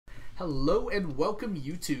Hello and welcome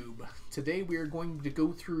YouTube. Today we are going to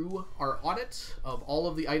go through our audit of all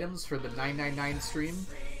of the items for the 999 stream.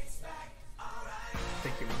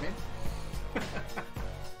 Thank you,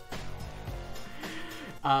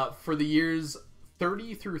 man. For the years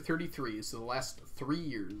 30 through 33, so the last 3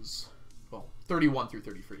 years. Well, 31 through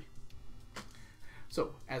 33.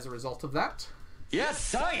 So, as a result of that... Yes,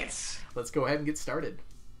 science! Let's go ahead and get started.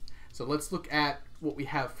 So let's look at what we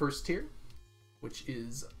have first here, which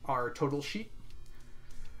is our total sheet.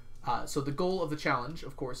 So the goal of the challenge,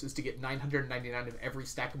 of course, is to get 999 of every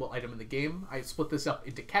stackable item in the game. I split this up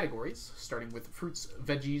into categories, starting with fruits,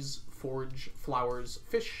 veggies, forage, flowers,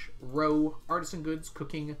 fish, roe, artisan goods,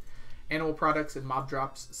 cooking, animal products and mob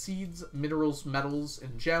drops, seeds, minerals, metals,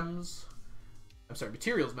 and gems. I'm sorry,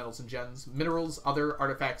 materials, metals, and gems, minerals, other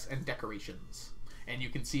artifacts, and decorations. And you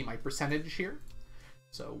can see my percentage here.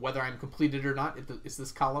 So whether I'm completed or not is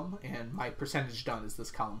this column, and my percentage done is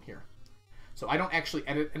this column here. So I don't actually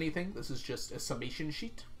edit anything. This is just a summation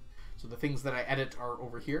sheet. So the things that I edit are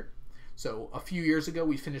over here. So a few years ago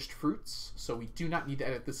we finished fruits, so we do not need to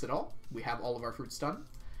edit this at all. We have all of our fruits done.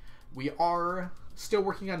 We are still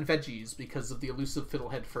working on veggies because of the elusive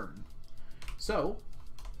fiddlehead fern. So,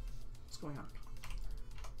 what's going on?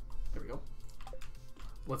 There we go.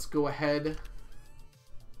 Let's go ahead.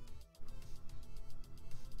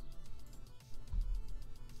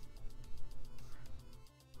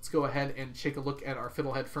 Go ahead and take a look at our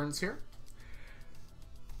fiddlehead ferns here.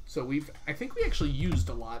 So I think we actually used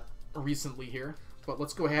a lot recently here, but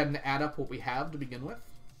let's go ahead and add up what we have to begin with.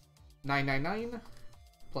 999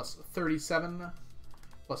 plus 37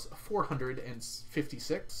 plus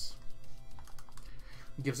 456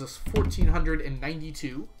 gives us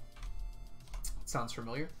 1492. Sounds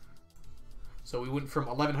familiar. So we went from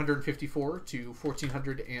 1154 to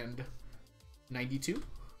 1492.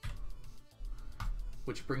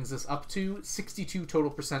 Which brings us up to 62 total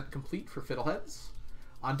percent complete for fiddleheads.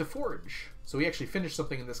 On to forage. So we actually finished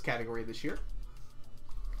something in this category this year.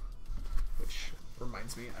 Which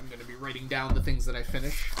reminds me, I'm going to be writing down the things that I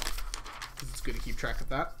finish, because it's good to keep track of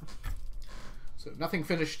that. So nothing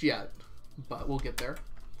finished yet, but we'll get there.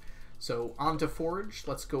 So on to forage.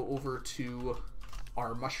 Let's go over to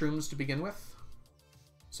our mushrooms to begin with.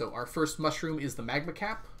 So our first mushroom is the Magma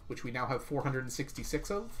cap, which we now have 466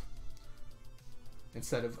 of.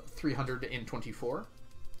 Instead of 324.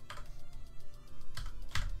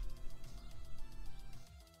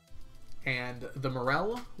 And the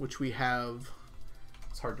morel, which we have,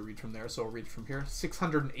 it's hard to read from there, so I'll read from here,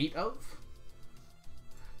 608 of.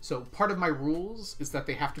 So part of my rules is that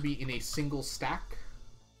they have to be in a single stack,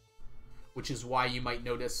 which is why you might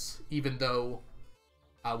notice, even though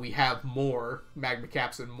we have more magma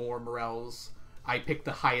caps and more morels, I picked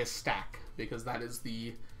the highest stack, because that is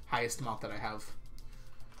the highest amount that I have.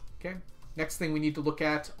 Okay, next thing we need to look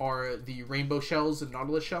at are the rainbow shells and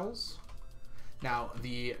Nautilus shells. Now,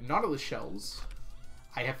 the Nautilus shells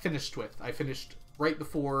I have finished with. I finished right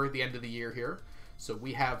before the end of the year here. So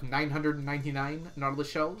we have 999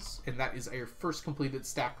 Nautilus shells, and that is our first completed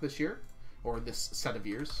stack this year, or this set of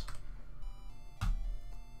years.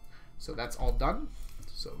 So that's all done.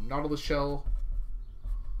 So Nautilus shell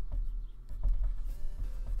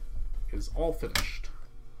is all finished.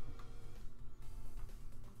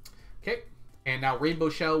 Okay, and now Rainbow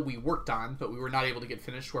Shell we worked on, but we were not able to get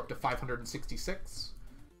finished. We're up to 566.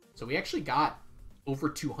 So we actually got over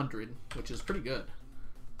 200, which is pretty good.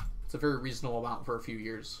 It's a very reasonable amount for a few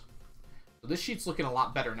years. So this sheet's looking a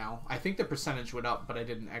lot better now. I think the percentage went up, but I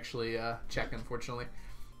didn't actually check, unfortunately.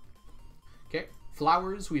 Okay,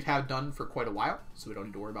 flowers we've had done for quite a while, so we don't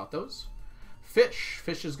need to worry about those.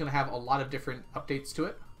 Fish is going to have a lot of different updates to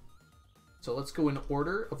it. So let's go in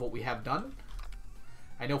order of what we have done.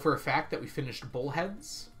 I know for a fact that we finished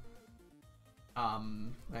bullheads. I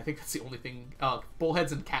think that's the only thing.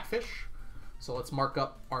 Bullheads and catfish. So let's mark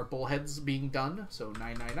up our bullheads being done. So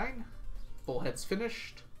 999. Bullheads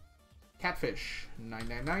finished. Catfish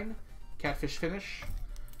 999. Catfish finish.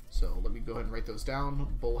 So let me go ahead and write those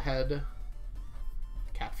down. Bullhead.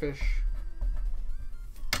 Catfish.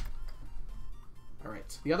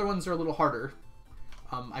 Alright. The other ones are a little harder.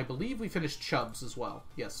 I believe we finished chubs as well.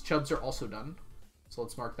 Yes, chubs are also done. So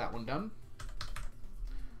let's mark that one done.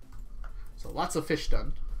 So lots of fish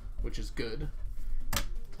done, which is good.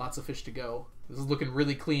 Lots of fish to go. This is looking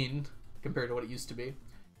really clean compared to what it used to be.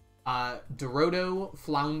 Dorado,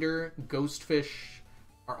 Flounder, Ghostfish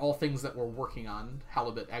are all things that we're working on.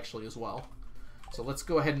 Halibut actually as well. So let's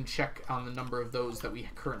go ahead and check on the number of those that we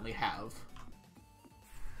currently have.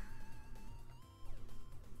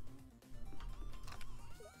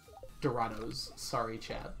 Dorados. Sorry,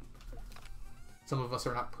 Chad. Some of us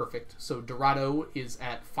are not perfect. So Dorado is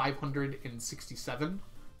at 567.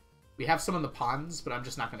 We have some in the ponds, but I'm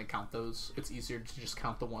just not going to count those. It's easier to just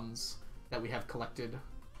count the ones that we have collected.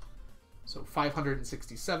 So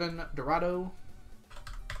 567 Dorado.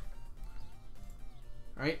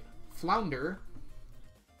 Alright, Flounder.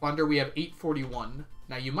 Flounder, we have 841.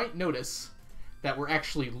 Now you might notice that we're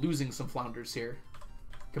actually losing some Flounders here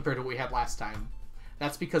compared to what we had last time.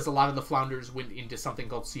 That's because a lot of the Flounders went into something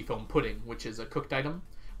called Seafoam Pudding, which is a cooked item,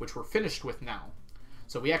 which we're finished with now.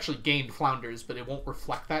 So we actually gained Flounders, but it won't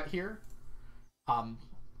reflect that here.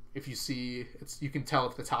 If you see, you can tell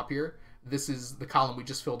at the top here, this is the column we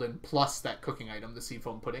just filled in plus that cooking item, the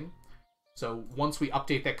Seafoam Pudding. So once we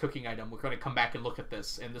update that cooking item, we're going to come back and look at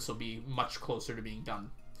this, and this will be much closer to being done.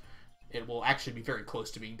 It will actually be very close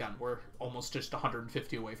to being done. We're almost just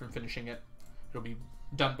 150 away from finishing it. It'll be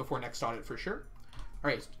done before next audit for sure.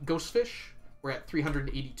 Alright, Ghostfish, we're at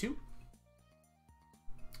 382.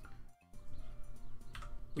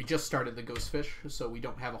 We just started the Ghostfish, so we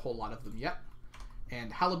don't have a whole lot of them yet.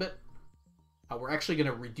 And Halibut, we're actually going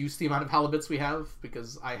to reduce the amount of Halibuts we have,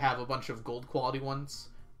 because I have a bunch of gold quality ones,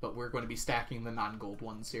 but we're going to be stacking the non-gold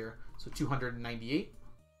ones here. So 298.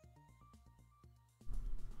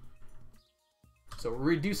 So we're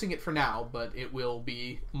reducing it for now, but it will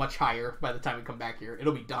be much higher by the time we come back here.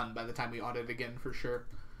 It'll be done by the time we audit again for sure.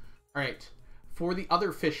 Alright, for the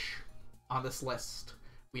other fish on this list,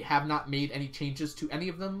 we have not made any changes to any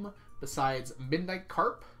of them besides Midnight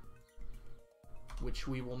Carp, which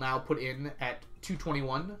we will now put in at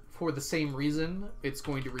 221. For the same reason, it's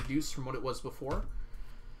going to reduce from what it was before.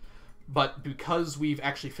 But because we've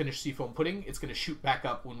actually finished Seafoam Pudding, it's going to shoot back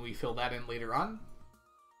up when we fill that in later on.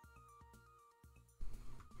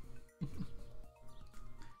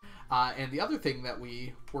 And the other thing that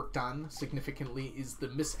we worked on significantly is the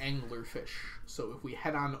Miss Angler fish. So if we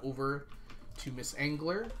head on over to Miss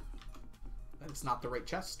Angler, that is not the right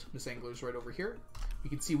chest. Miss Angler is right over here. You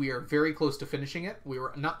can see we are very close to finishing it. We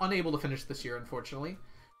were not unable to finish this year, unfortunately.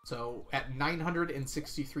 So at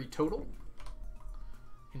 963 total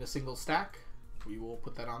in a single stack, we will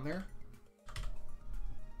put that on there.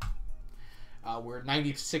 We're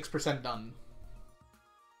 96% done.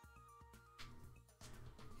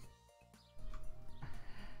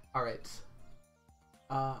 Alright.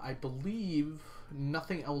 I believe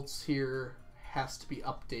nothing else here has to be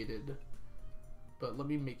updated. But let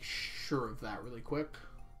me make sure of that really quick.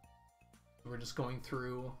 We're just going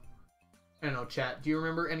through... I don't know, chat. Do you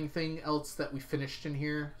remember anything else that we finished in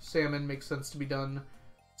here? Salmon makes sense to be done.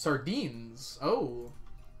 Sardines. Oh.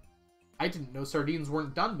 I didn't know sardines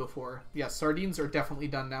weren't done before. Yes, sardines are definitely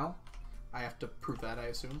done now. I have to prove that, I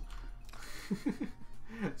assume.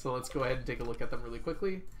 So let's go ahead and take a look at them really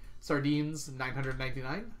quickly. Sardines,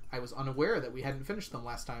 999. I was unaware that we hadn't finished them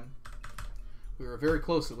last time. We were very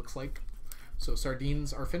close, it looks like. So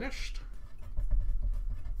sardines are finished.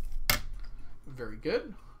 Very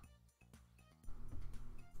good.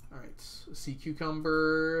 Alright, sea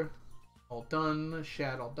cucumber, all done.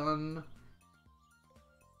 Shad, all done.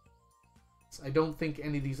 I don't think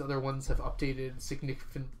any of these other ones have updated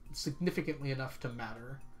significantly enough to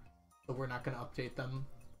matter. So we're not going to update them.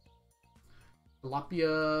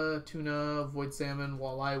 Tilapia, tuna, void salmon,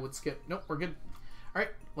 walleye, would skip. Nope, we're good. Alright,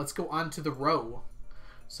 let's go on to the roe.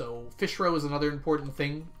 So fish roe is another important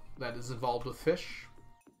thing that is involved with fish.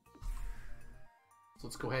 So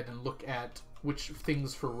let's go ahead and look at which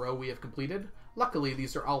things for roe we have completed. Luckily,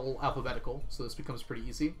 these are all alphabetical, so this becomes pretty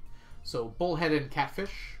easy. So bullhead and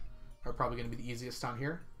catfish are probably going to be the easiest on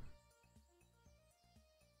here.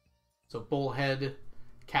 So bullhead,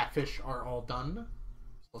 catfish are all done.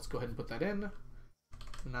 So let's go ahead and put that in.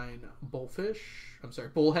 9 bullfish. I'm sorry,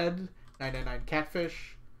 bullhead. 999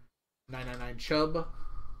 catfish. 999 chub.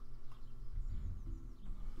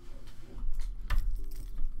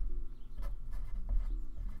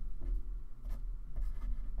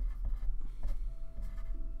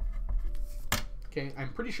 Okay,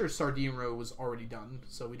 I'm pretty sure sardine roe was already done,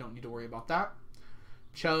 so we don't need to worry about that.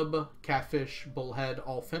 Chub, catfish, bullhead,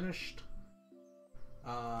 all finished.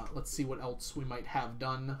 Let's see what else we might have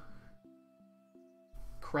done.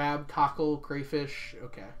 Crab, cockle, crayfish.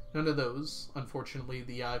 Okay, none of those. Unfortunately,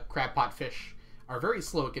 the crab pot fish are very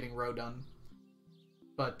slow at getting roe done.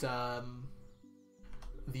 But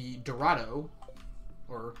the Dorado,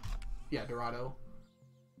 Dorado,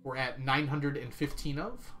 we're at 915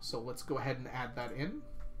 of. So let's go ahead and add that in.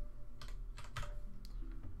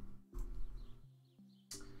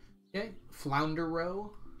 Okay, flounder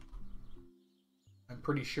roe. I'm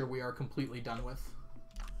pretty sure we are completely done with.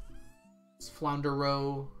 It's flounder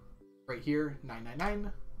roe right here,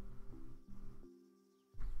 999.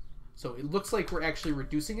 So it looks like we're actually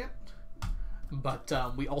reducing it, but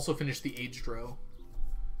we also finished the aged row.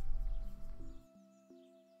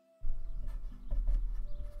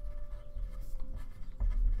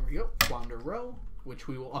 There we go, Flounder row, which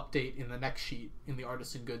we will update in the next sheet in the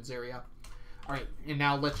artisan goods area. Alright, and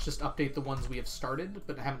now let's just update the ones we have started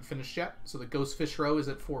but haven't finished yet. So the ghost fish row is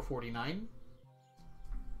at 449.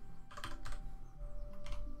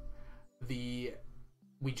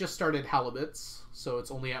 We just started halibuts, so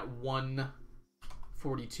it's only at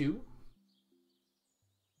 142.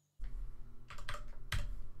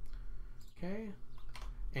 Okay.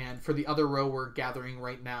 And for the other row we're gathering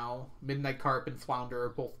right now, Midnight Carp and Flounder are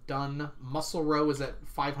both done. Mussel row is at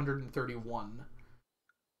 531.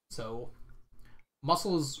 So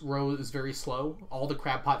Mussels row is very slow. All the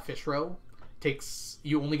crab pot fish row takes,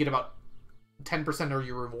 you only get about 10% of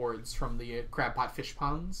your rewards from the crab pot fish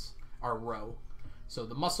ponds are row. So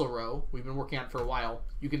the mussel row, we've been working on it for a while.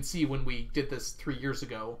 You can see when we did this 3 years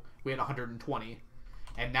ago, we had 120.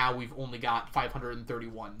 And now we've only got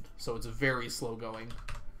 531. So it's very slow going.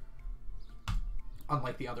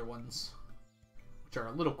 Unlike the other ones, which are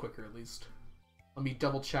a little quicker at least. Let me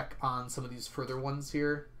double check on some of these further ones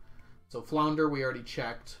here. So Flounder we already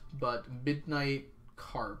checked, but Midnight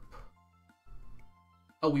Carp.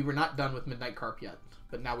 Oh, we were not done with Midnight Carp yet,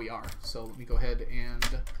 but now we are. So let me go ahead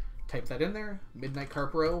and type that in there. Midnight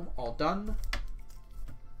Carp row, all done.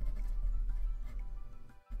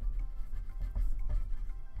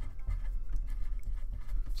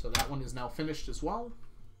 So that one is now finished as well.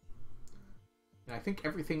 And I think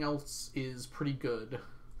everything else is pretty good.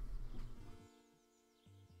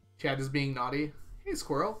 Chad is being naughty. Hey,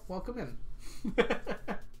 Squirrel, welcome in.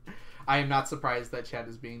 I am not surprised that Chad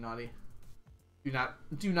is being naughty.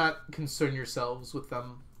 Do not concern yourselves with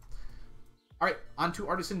them. Alright, on to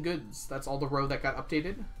Artisan Goods. That's all the row that got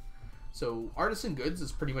updated. So Artisan Goods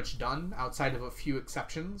is pretty much done, outside of a few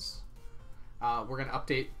exceptions. We're going to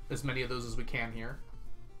update as many of those as we can here.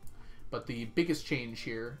 But the biggest change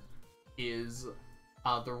here is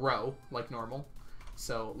the row, like normal.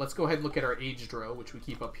 So let's go ahead and look at our aged row, which we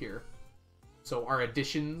keep up here. So our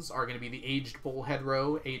additions are going to be the aged Bullhead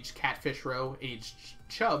row, aged Catfish row, aged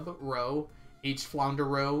Chub row, aged Flounder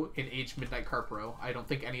row, and aged Midnight Carp row. I don't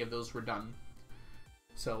think any of those were done.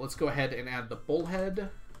 So let's go ahead and add the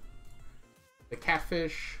Bullhead, the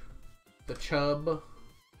Catfish, the Chub,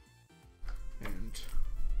 and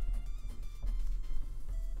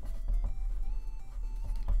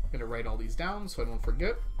I'm going to write all these down so I don't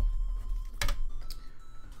forget.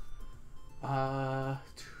 I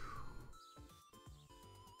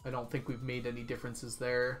don't think we've made any differences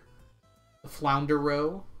there. The Flounder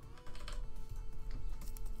row.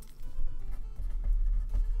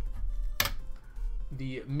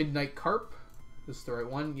 The Midnight Carp. This is the right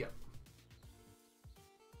one? Yep.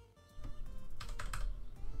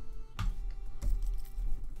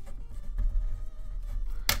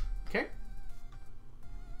 Okay.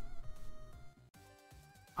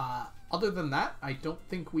 Other than that, I don't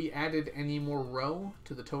think we added any more row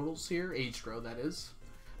to the totals here. Aged row, that is.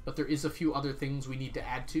 But there is a few other things we need to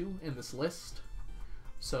add to in this list.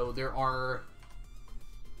 So there are,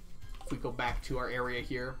 if we go back to our area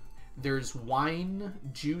here, there's wine,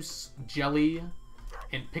 juice, jelly,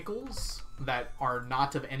 and pickles that are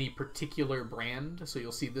not of any particular brand. So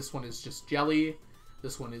you'll see this one is just jelly,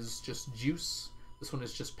 this one is just juice, this one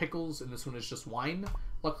is just pickles, and this one is just wine.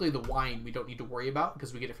 Luckily the wine we don't need to worry about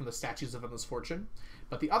because we get it from the Statues of Endless Fortune.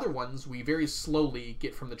 But the other ones we very slowly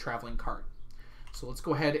get from the Traveling Cart. So let's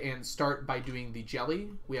go ahead and start by doing the jelly.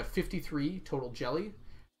 We have 53 total jelly.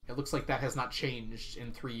 It looks like that has not changed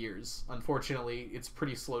in 3 years. Unfortunately, it's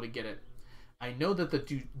pretty slow to get it. I know that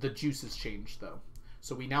the juice has changed though.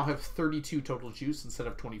 So we now have 32 total juice instead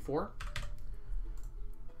of 24.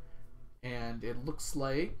 And it looks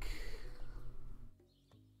like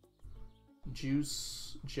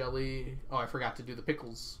juice, jelly. Oh, I forgot to do the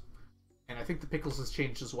pickles. And I think the pickles has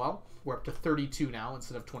changed as well. We're up to 32 now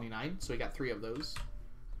instead of 29, so we got 3 of those.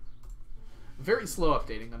 Very slow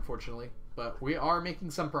updating, unfortunately, but we are making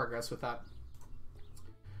some progress with that.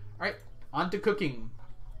 Alright, on to cooking.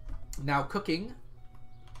 Now cooking,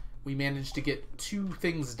 we managed to get 2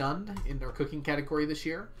 things done in our cooking category this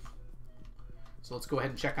year. So let's go ahead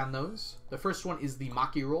and check on those. The first one is the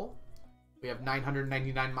Maki roll. We have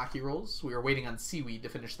 999 Maki rolls. We are waiting on seaweed to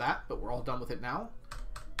finish that, but we're all done with it now.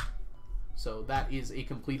 So that is a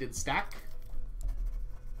completed stack.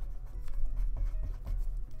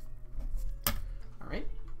 Alright,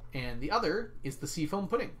 and the other is the Seafoam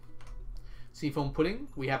pudding. Seafoam pudding,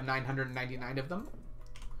 we have 999 of them.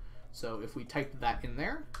 So if we type that in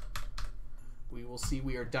there, we will see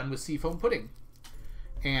we are done with Seafoam pudding.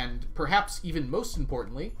 And perhaps even most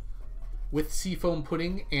importantly, with Seafoam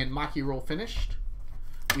pudding and Maki roll finished,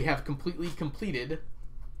 we have completely completed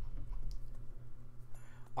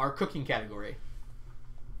our cooking category.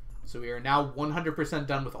 So we are now 100%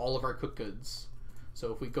 done with all of our cooked goods.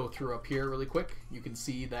 So if we go through up here really quick, you can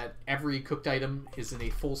see that every cooked item is in a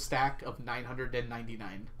full stack of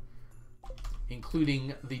 999,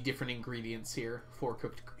 including the different ingredients here for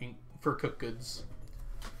cooked goods.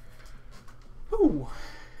 Whew.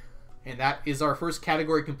 And that is our first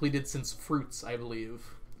category completed since fruits, I believe.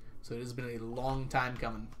 So it has been a long time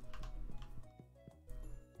coming.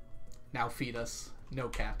 Now feed us. No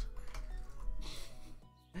cat.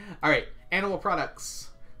 Alright, animal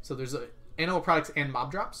products. So there's animal products and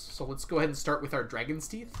mob drops. So let's go ahead and start with our dragon's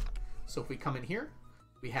teeth. So if we come in here,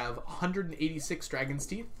 we have 186 dragon's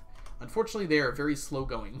teeth. Unfortunately, they are very slow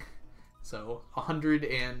going. So 100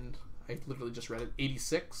 and... I literally just read it.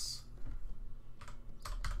 86.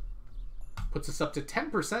 Puts us up to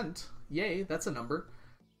 10%. Yay, that's a number.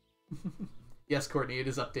 Yes, Courtney, it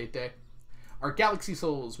is update day. Our galaxy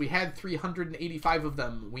souls, we had 385 of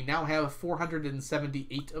them. We now have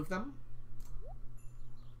 478 of them.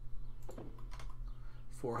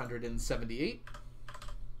 478.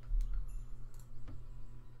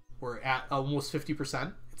 We're at almost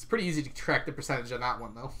 50%. It's pretty easy to track the percentage on that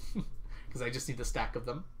one, though, because I just need a stack of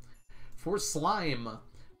them. For slime,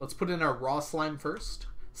 let's put in our raw slime first.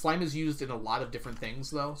 Slime is used in a lot of different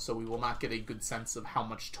things, though, so we will not get a good sense of how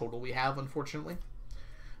much total we have, unfortunately.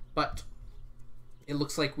 But it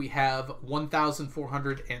looks like we have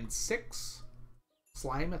 1,406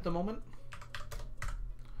 slime at the moment.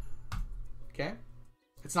 Okay.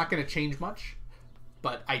 It's not going to change much,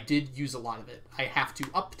 but I did use a lot of it. I have to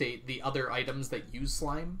update the other items that use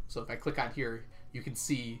slime. So if I click on here, you can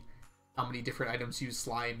see how many different items use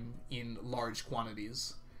slime in large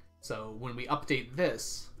quantities. So when we update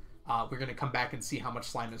this, we're going to come back and see how much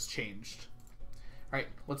slime has changed. All right,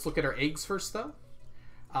 let's look at our eggs first, though.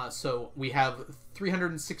 So we have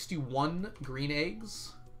 361 green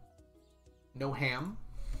eggs. No ham.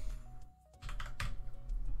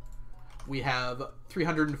 We have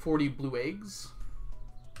 340 blue eggs.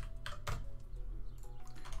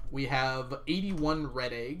 We have 81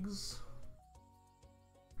 red eggs.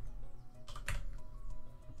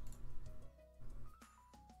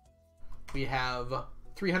 We have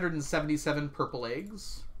 377 purple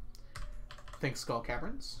eggs. Thanks, Skull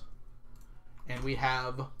Caverns. And we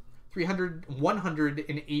have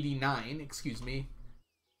 189, excuse me,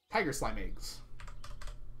 tiger slime eggs.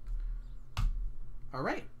 All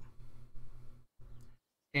right.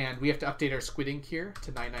 And we have to update our squid ink here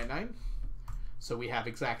to 999. So we have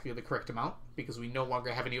exactly the correct amount because we no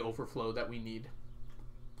longer have any overflow that we need.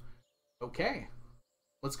 Okay.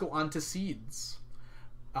 Let's go on to seeds.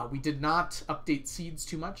 We did not update seeds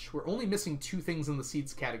too much. We're only missing 2 things in the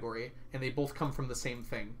seeds category, and they both come from the same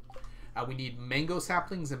thing. We need mango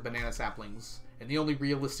saplings and banana saplings, and the only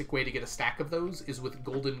realistic way to get a stack of those is with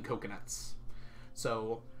golden coconuts.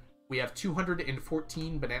 So we have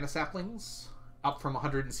 214 banana saplings, up from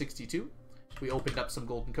 162. We opened up some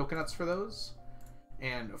golden coconuts for those.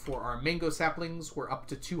 And for our mango saplings, we're up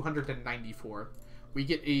to 294. We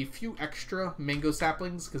get a few extra mango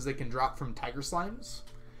saplings because they can drop from tiger slimes,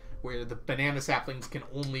 where the banana saplings can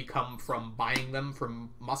only come from buying them from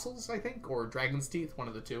mussels, I think, or dragon's teeth, one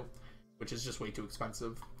of the two, which is just way too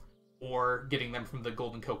expensive, or getting them from the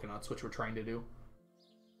golden coconuts, which we're trying to do.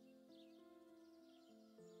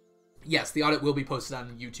 Yes, the audit will be posted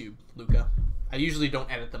on YouTube, Luca. I usually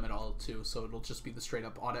don't edit them at all, too, so it'll just be the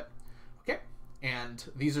straight-up audit. Okay, and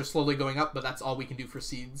these are slowly going up, but that's all we can do for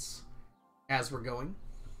seeds as we're going.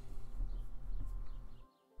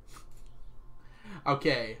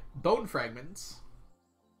 Okay, bone fragments.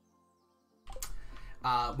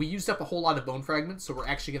 We used up a whole lot of bone fragments, so we're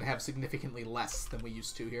actually going to have significantly less than we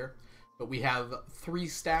used to here. But we have 3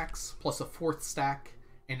 stacks plus a 4th stack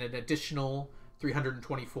and an additional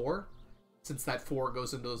 324. Since that 4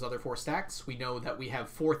 goes into those other 4 stacks, we know that we have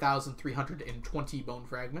 4,320 bone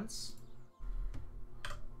fragments,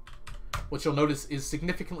 which you'll notice is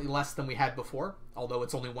significantly less than we had before, although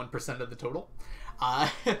it's only 1% of the total.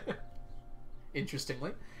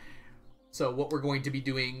 Interestingly. So what we're going to be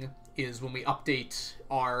doing is when we update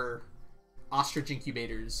our ostrich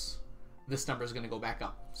incubators, this number is going to go back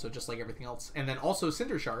up. So just like everything else. And then also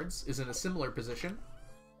cinder shards is in a similar position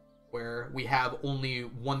where we have only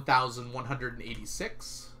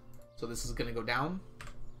 1,186. So this is going to go down.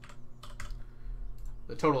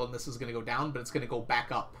 The total on this is going to go down, but it's going to go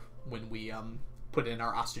back up when we put in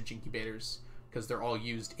our ostrich incubators because they're all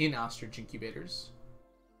used in ostrich incubators.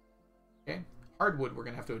 Okay. Hardwood we're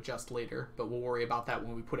going to have to adjust later, but we'll worry about that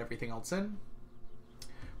when we put everything else in.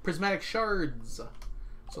 Prismatic shards.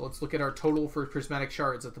 So let's look at our total for prismatic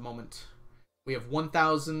shards at the moment. We have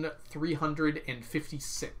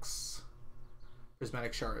 1,356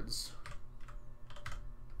 prismatic shards.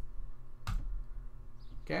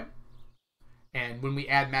 Okay. And when we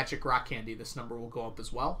add magic rock candy, this number will go up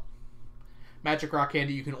as well. Magic rock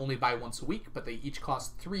candy you can only buy once a week, but they each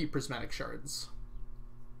cost 3 prismatic shards.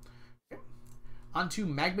 Okay. Onto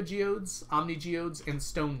magma geodes, omni geodes, and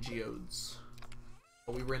stone geodes.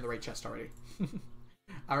 Oh, we were in the right chest already.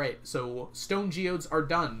 Alright, so stone geodes are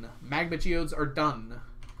done. Magma geodes are done.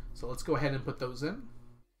 So let's go ahead and put those in.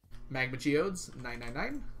 Magma geodes,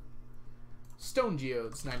 999. Stone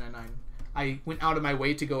geodes, 999. I went out of my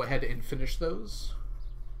way to go ahead and finish those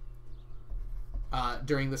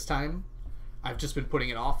during this time. I've just been putting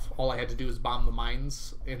it off. All I had to do is bomb the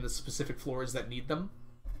mines in the specific floors that need them.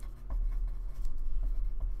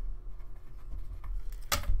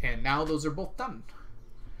 And now those are both done.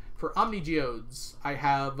 For Omni Geodes, I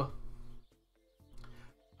have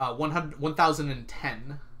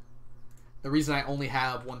 1,010. The reason I only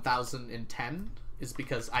have 1,010 is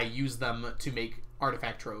because I use them to make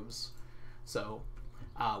artifact troves. So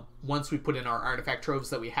once we put in our artifact troves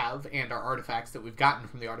that we have and our artifacts that we've gotten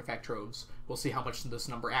from the artifact troves, we'll see how much this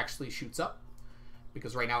number actually shoots up.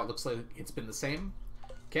 Because right now it looks like it's been the same.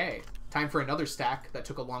 Okay, time for another stack that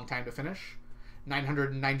took a long time to finish.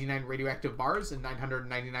 999 radioactive bars and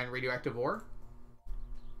 999 radioactive ore.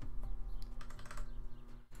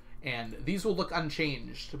 And these will look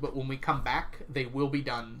unchanged, but when we come back, they will be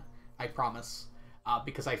done, I promise.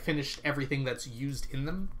 Because I finished everything that's used in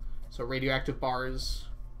them. So radioactive bars.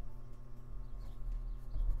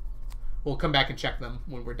 We'll come back and check them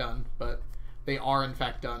when we're done, but they are in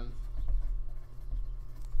fact done.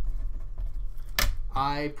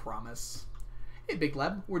 I promise. Hey, Big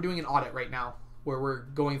Leb, we're doing an audit right now, where we're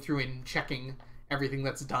going through and checking everything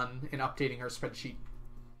that's done and updating our spreadsheet.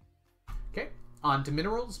 Okay, on to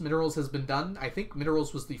minerals. Minerals has been done. I think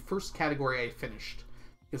minerals was the first category I finished,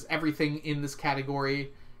 because everything in this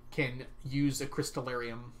category can use a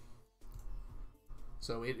crystallarium.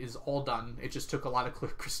 So it is all done. It just took a lot of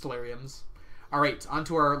crystallariums. Alright, on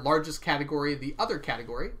to our largest category, the other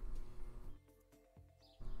category.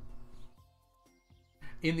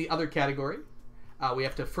 In the other category, we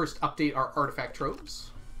have to first update our artifact troves.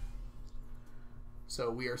 So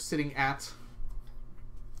we are sitting at...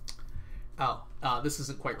 Oh, this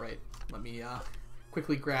isn't quite right. Let me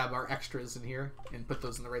quickly grab our extras in here and put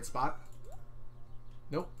those in the right spot.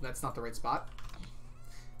 Nope, that's not the right spot.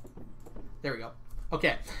 There we go.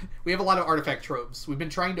 Okay, we have a lot of artifact troves. We've been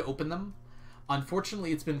trying to open them.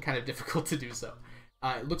 Unfortunately, it's been kind of difficult to do so.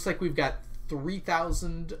 It looks like we've got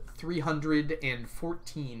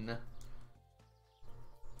 3,314.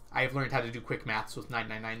 I have learned how to do quick maths with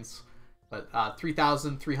 999s. But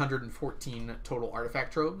 3,314 total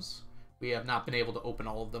artifact troves. We have not been able to open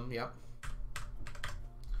all of them. Yep.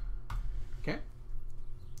 Okay.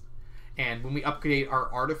 And when we upgrade our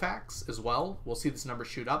artifacts as well, we'll see this number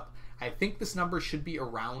shoot up. I think this number should be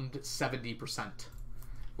around 70%.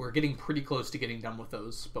 We're getting pretty close to getting done with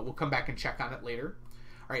those, but we'll come back and check on it later.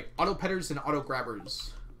 All right, auto petters and auto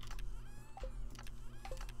grabbers.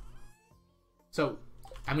 So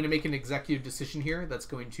I'm going to make an executive decision here that's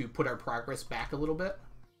going to put our progress back a little bit,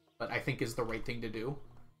 but I think is the right thing to do.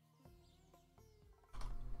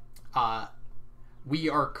 We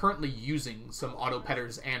are currently using some auto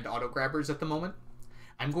petters and auto grabbers at the moment.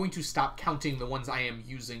 I'm going to stop counting the ones I am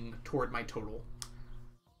using toward my total.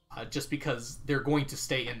 Just because they're going to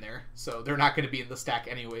stay in there. So they're not going to be in the stack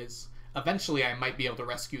anyways. Eventually I might be able to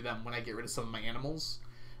rescue them when I get rid of some of my animals.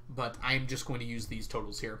 But I'm just going to use these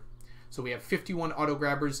totals here. So we have 51 auto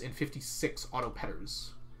grabbers and 56 auto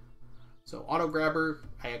petters. So auto grabber,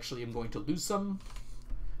 I actually am going to lose some.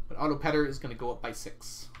 But auto petter is going to go up by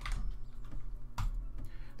 6.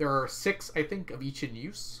 There are 6, I think, of each in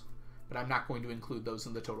use. But I'm not going to include those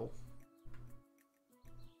in the total.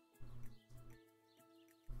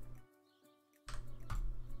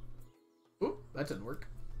 Oop, that didn't work.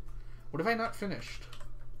 What have I not finished?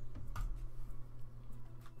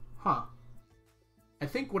 Huh. I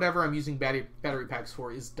think whatever I'm using battery packs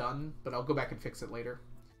for is done, but I'll go back and fix it later.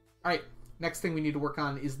 Alright, next thing we need to work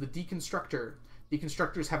on is the deconstructor.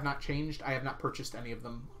 Deconstructors have not changed. I have not purchased any of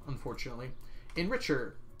them, unfortunately.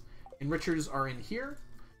 Enricher. Enrichers are in here.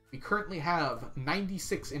 We currently have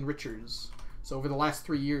 96 enrichers. So over the last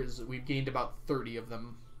 3 years, we've gained about 30 of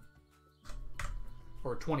them.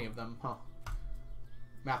 Or 20 of them, huh?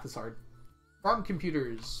 Math is hard. Farm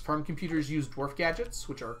computers. Farm computers use dwarf gadgets,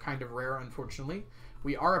 which are kind of rare, unfortunately.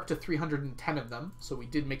 We are up to 310 of them, so we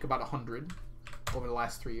did make about 100 over the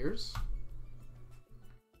last 3 years.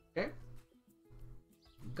 Okay.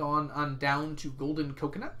 Gone on down to golden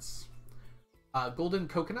coconuts. Golden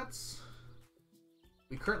coconuts.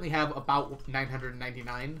 We currently have about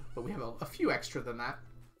 999, but we have a few extra than that.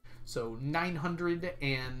 So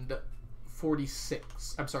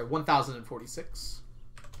 946. I'm sorry, 1046.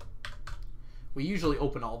 We usually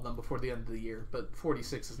open all of them before the end of the year, but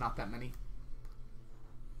 46 is not that many.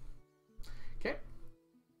 Okay.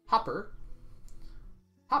 Hopper.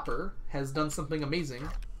 Hopper has done something amazing.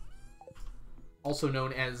 Also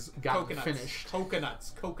known as gotten finished.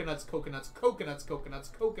 Coconuts. Coconuts, coconuts, coconuts, coconuts,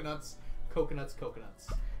 coconuts, coconuts, coconuts.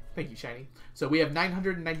 Thank you, Shiny. So we have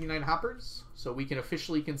 999 hoppers, so we can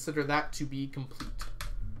officially consider that to be complete.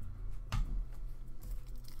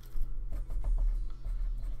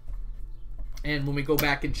 And when we go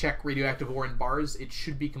back and check radioactive ore in bars, it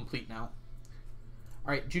should be complete now.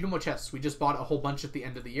 Alright, Judomo chests. We just bought a whole bunch at the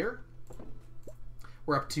end of the year.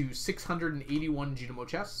 We're up to 681 Judomo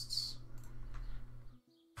chests.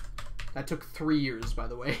 That took 3 years, by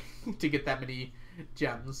the way, to get that many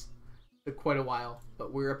gems. Took quite a while,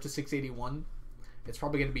 but we're up to 681. It's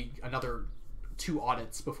probably going to be another 2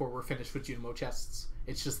 audits before we're finished with Judomo chests.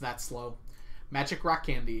 It's just that slow. Magic Rock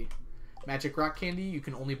Candy. Magic Rock Candy you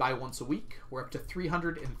can only buy once a week. We're up to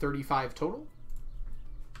 335 total,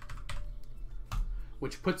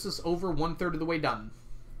 which puts us over 1/3 of the way done.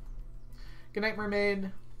 Good night,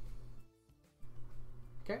 Mermaid.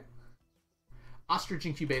 Okay. Ostrich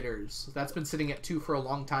incubators. That's been sitting at 2 for a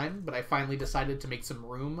long time, but I finally decided to make some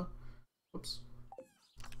room. Oops.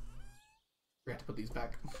 Forgot to put these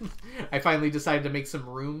back. I finally decided to make some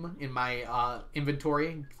room in my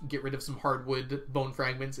inventory, get rid of some hardwood, bone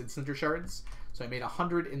fragments, and cinder shards. So I made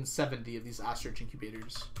 170 of these ostrich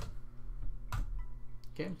incubators.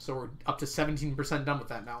 Okay, so we're up to 17% done with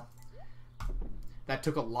that now. That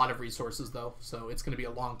took a lot of resources, though, so it's going to be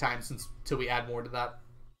a long time till we add more to that.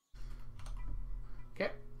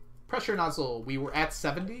 Okay, pressure nozzle. We were at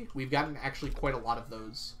 70. We've gotten actually quite a lot of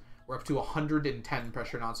those. We're up to 110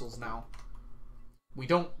 pressure nozzles now. We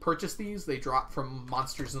don't purchase these. They drop from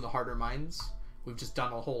monsters in the harder mines. We've just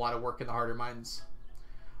done a whole lot of work in the harder mines.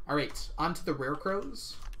 Alright, on to the rare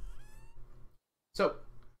crows. So,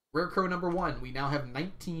 rare crow number 1. We now have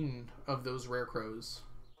 19 of those rare crows.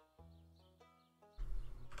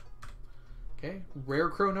 Okay, rare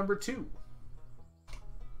crow number 2.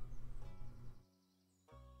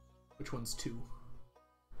 Which one's 2?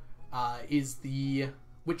 Is the...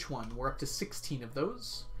 Which one? We're up to 16 of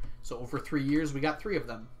those. So over 3 years, we got 3 of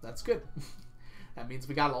them. That's good. That means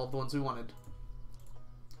we got all the ones we wanted.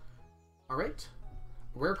 Alright.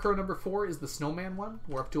 Rare crow number 4 is the snowman one.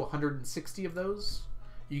 We're up to 160 of those.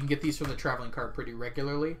 You can get these from the traveling cart pretty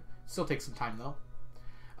regularly. Still takes some time, though.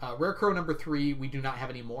 Rare crow number 3, we do not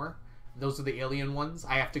have any more. Those are the alien ones.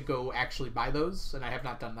 I have to go actually buy those, and I have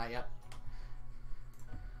not done that yet.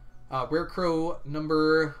 Rare crow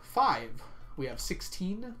number 5. We have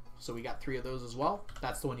 16, so we got 3 of those as well.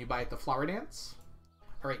 That's the one you buy at the flower dance.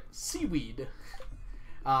 Alright, seaweed.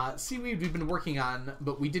 Seaweed we've been working on,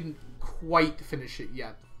 but we didn't quite finish it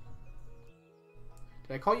yet.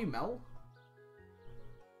 Did I call you Mel?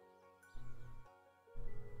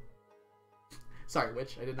 Sorry,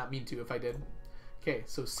 Witch. I did not mean to if I did. Okay,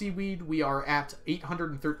 so seaweed, we are at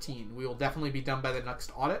 813. We will definitely be done by the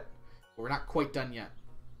next audit, but we're not quite done yet.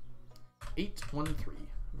 813.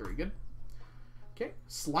 Very good. Okay,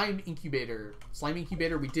 slime incubator. Slime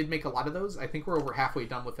incubator, we did make a lot of those. I think we're over halfway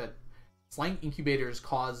done with it. Slime incubators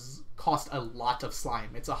cost a lot of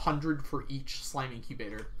slime. It's 100 for each slime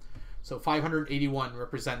incubator. So 581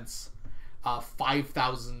 represents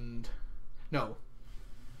 5,000... No.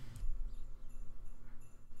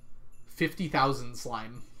 50,000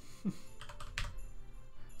 slime.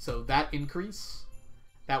 So that increase,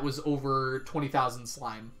 that was over 20,000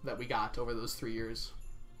 slime that we got over those 3 years.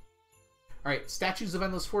 Alright, Statues of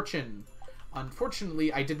Endless Fortune.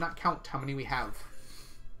 Unfortunately, I did not count how many we have.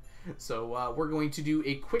 So we're going to do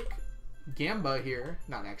a quick gamba here.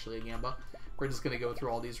 Not actually a gamba. We're just going to go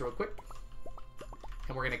through all these real quick.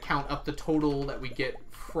 And we're going to count up the total that we get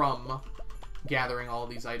from gathering all of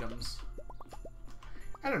these items.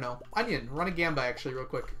 I don't know. Onion, run a gamba actually real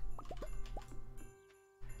quick.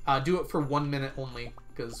 Do it for 1 minute only,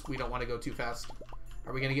 because we don't want to go too fast.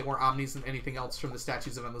 Are we going to get more omnis than anything else from the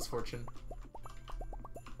Statues of Endless Fortune?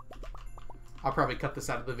 I'll probably cut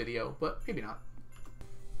this out of the video, but maybe not.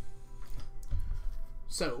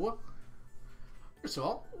 So, first of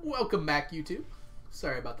all, welcome back, YouTube.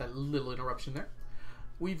 Sorry about that little interruption there.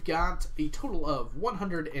 we've got a total of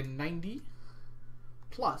 190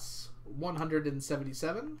 plus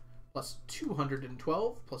 177 plus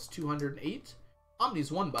 212 plus 208.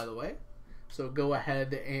 Omni's 1, by the way. So go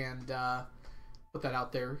ahead and put that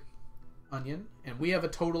out there, Onion. And we have a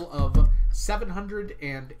total of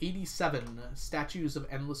 787 statues of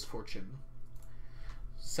endless fortune.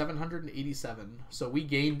 787. So we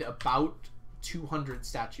gained about 200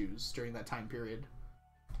 statues during that time period,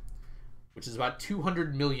 which is about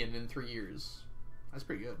 200 million in 3 years. That's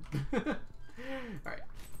pretty good. Alright.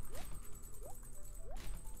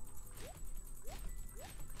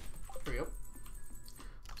 There we go.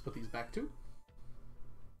 Let's put these back too.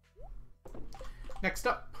 Next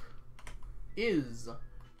up is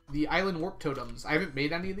the Island Warp Totems. I haven't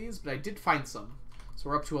made any of these, but I did find some. So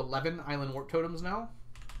we're up to 11 Island Warp Totems now.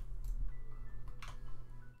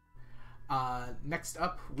 Next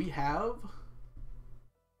up, we have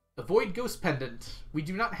the Void Ghost Pendant. We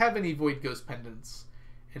do not have any Void Ghost Pendants,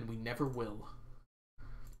 and we never will.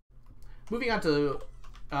 Moving on to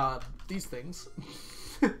these things.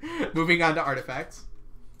 Moving on to artifacts.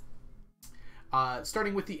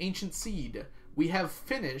 Starting with the Ancient Seed. We have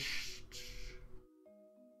finished...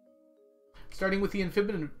 Starting with the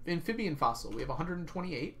amphibian fossil, we have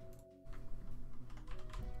 128.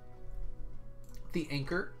 The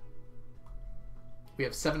Anchor, we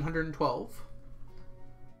have 712.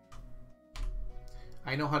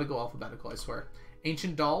 I know how to go alphabetical, I swear.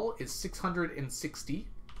 Ancient Doll is 660.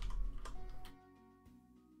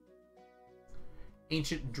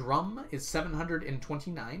 Ancient Drum is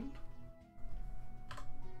 729.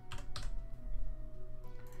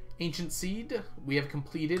 Ancient Seed, we have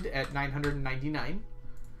completed at 999.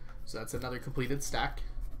 So that's another completed stack.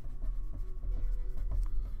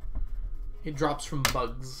 It drops from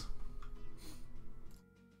bugs.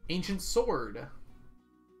 Ancient Sword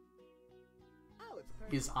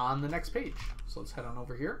is on the next page. So let's head on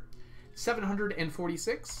over here.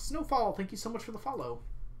 746. Snowfall, thank you so much for the follow.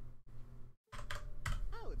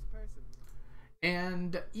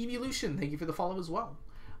 And Evolution, thank you for the follow as well.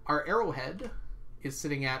 Our Arrowhead is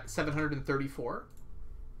sitting at 734.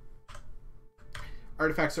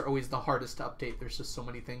 Artifacts are always the hardest to update. There's just so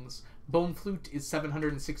many things. Bone Flute is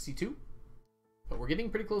 762. But we're getting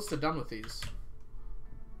pretty close to done with these.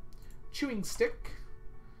 Chewing Stick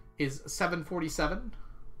is 747.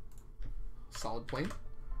 Solid plain.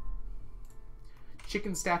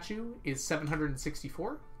 Chicken Statue is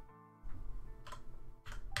 764.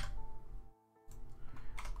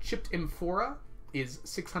 Chipped Amphora is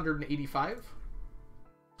 685.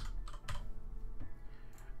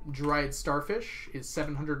 Dried Starfish is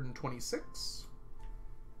 726.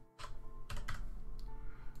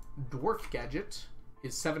 Dwarf Gadget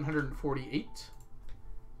is 748.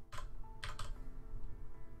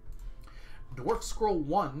 Dwarf Scroll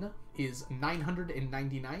 1 is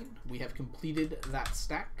 999. We have completed that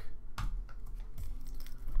stack.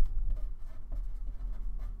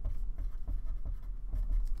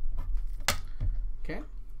 Okay.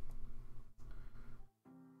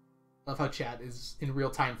 Love how chat is in real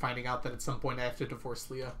time finding out that at some point I have to divorce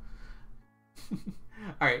Leah.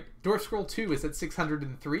 Alright, Dwarf Scroll 2 is at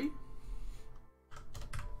 603.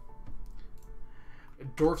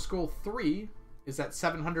 Dwarf Scroll 3 is at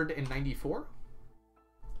 794.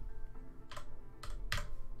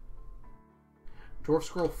 Dwarf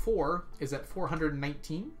Scroll 4 is at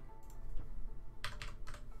 419.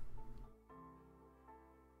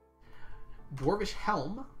 Dwarvish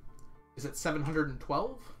Helm is at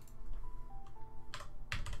 712.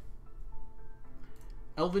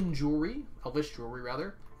 Elvish Jewelry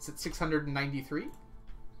rather, is at 693.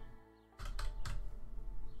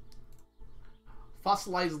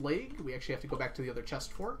 Fossilized Leg, we actually have to go back to the other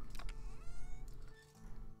chest for,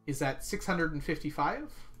 is at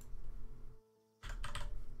 655.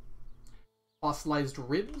 Fossilized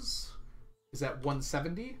Ribs is at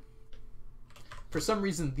 170. For some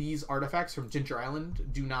reason, these artifacts from Ginger Island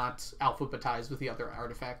do not alphabetize with the other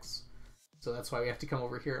artifacts, so that's why we have to come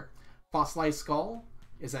over here. Fossilized Skull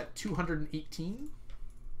is at 218.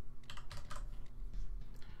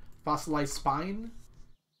 Fossilized Spine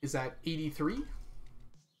is at 83.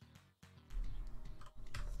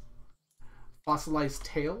 Fossilized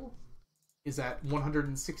Tail is at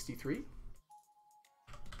 163.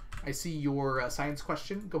 I see your science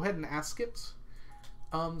question. Go ahead and ask it,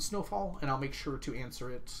 Snowfall, and I'll make sure to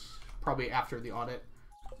answer it probably after the audit.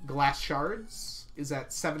 Glass Shards is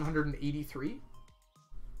at 783.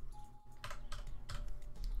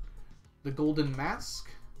 The Golden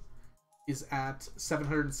Mask is at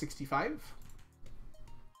 765.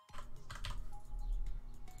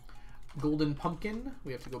 Golden Pumpkin,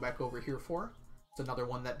 we have to go back over here for, It's another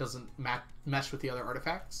one that doesn't mesh with the other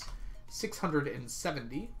artifacts.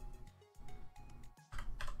 670.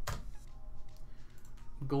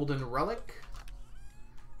 Golden Relic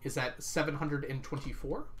is at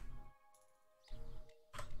 724.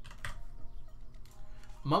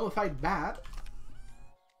 Mummified Bat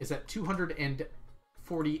is at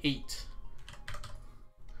 248.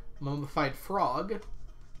 Mummified Frog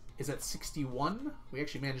is at 61. We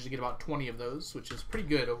actually managed to get about 20 of those, which is pretty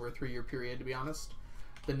good over a 3-year period, to be honest.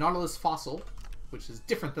 The Nautilus Fossil, which is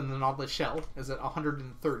different than the Nautilus Shell, is at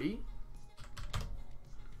 130.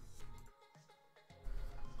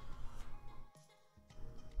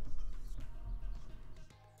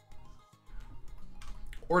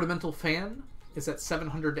 Ornamental Fan is at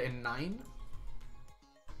 709.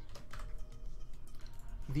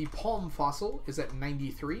 The Palm Fossil is at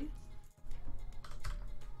 93.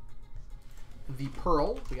 The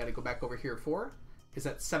Pearl, we got to go back over here for, is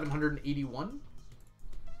at 781.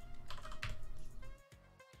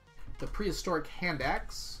 The Prehistoric Hand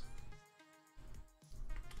Axe,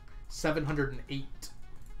 708.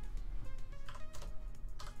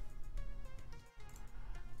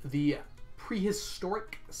 The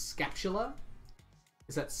Prehistoric Scapula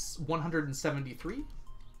is at 173.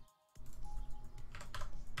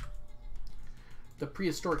 The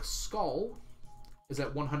Prehistoric Skull is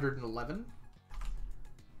at 111.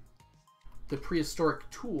 The Prehistoric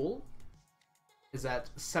Tool is at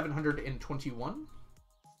 721.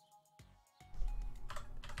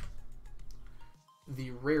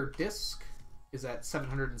 The Rare Disc is at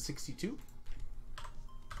 762.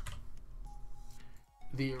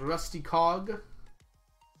 The Rusty Cog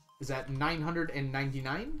is at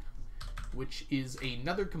 999, which is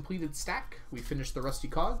another completed stack. We finished the Rusty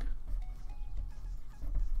Cog.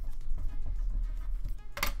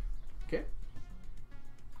 Okay.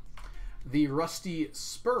 The Rusty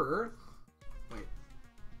Spur,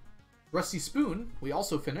 Rusty Spoon, we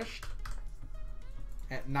also finished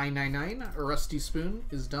at 999. A Rusty Spoon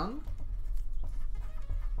is done.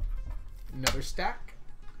 Another stack.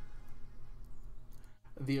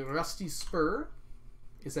 The Rusty Spur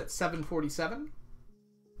is at 747.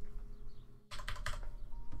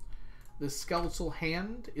 The Skeletal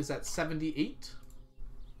Hand is at 78.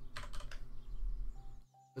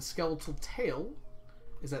 The Skeletal Tail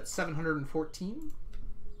is at 714.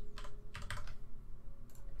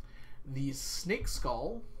 The Snake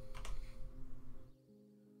Skull.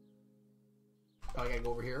 Oh, I gotta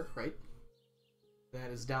go over here, right?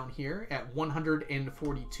 That is down here at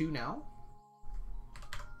 142 now.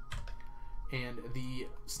 And the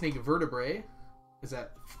Snake Vertebrae is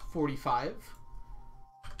at 45.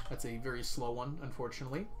 That's a very slow one,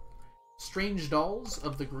 unfortunately. Strange Dolls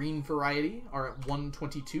of the green variety are at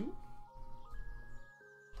 122.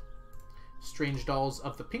 Strange Dolls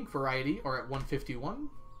of the pink variety are at 151.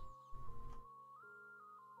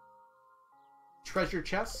 Treasure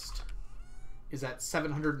Chest is at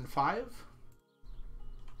 705.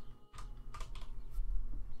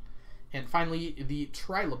 And finally, the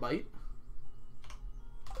Trilobite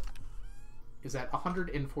is at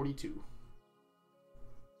 142.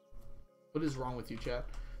 What is wrong with you, chat?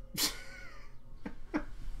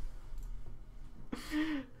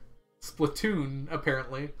 Splatoon,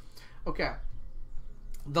 apparently. Okay.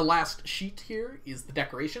 The last sheet here is the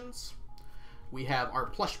decorations. We have our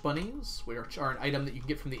plush bunnies, which are an item that you can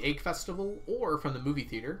get from the Egg Festival or from the movie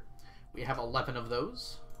theater. We have 11 of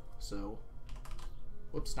those. So,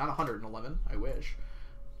 whoops, not 111. I wish.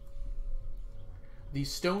 The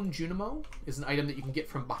Stone Junimo is an item that you can get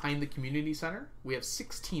from behind the community center. We have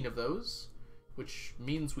 16 of those, which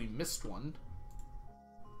means we missed one.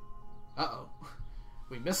 Uh-oh.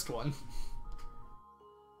 We missed one.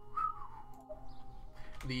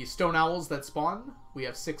 The Stone Owls that spawn, we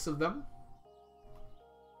have 6 of them.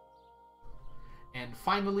 And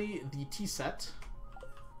finally, the tea set,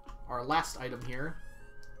 our last item here,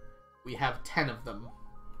 we have 10 of them.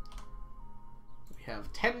 We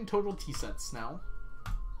have 10 total tea sets now.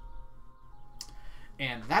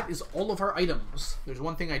 And that is all of our items. There's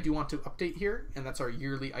one thing I do want to update here, and that's our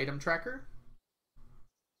yearly item tracker.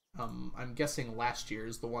 I'm guessing last year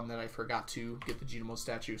is the one that I forgot to get the Junimo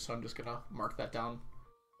statue, so I'm just going to mark that down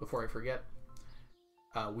before I forget.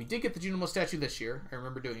 We did get the Junimo statue this year. I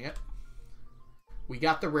remember doing it. We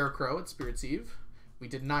got the Rare Crow at Spirit's Eve. We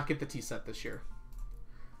did not get the tea set this year.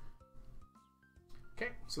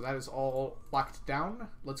 Okay, so that is all locked down.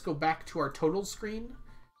 Let's go back to our total screen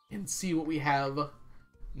and see what we have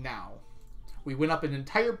now. We went up an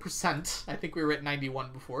entire percent. I think we were at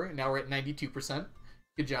 91 before, and now we're at 92%.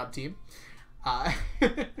 Good job, team.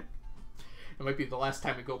 It might be the last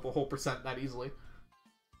time we go up a whole percent that easily.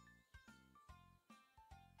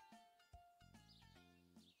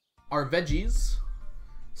 Our veggies,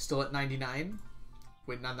 still at 99.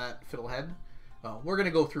 Waiting on that fiddlehead. Oh, we're going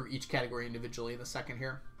to go through each category individually in a second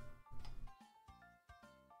here.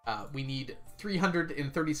 We need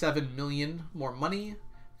 337 million more money,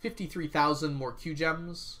 53,000 more Q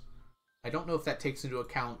gems. I don't know if that takes into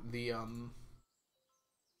account the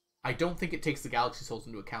I don't think it takes the galaxy souls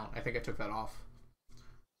into account. I think I took that off.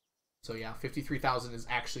 So yeah, 53,000 is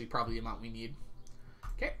actually probably the amount we need.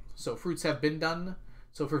 Okay, so fruits have been done.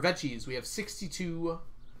 So for veggies, we have 62%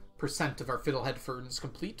 of our fiddlehead ferns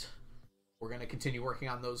complete. We're going to continue working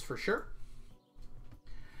on those for sure.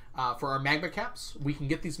 For our magma caps, we can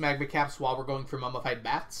get these magma caps while we're going for mummified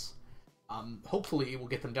bats. Hopefully, we'll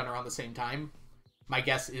get them done around the same time. My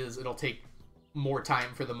guess is it'll take more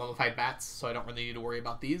time for the mummified bats, so I don't really need to worry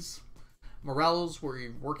about these. Morels,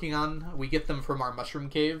 we're working on. We get them from our mushroom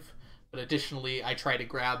cave, but additionally, I try to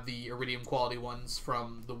grab the iridium quality ones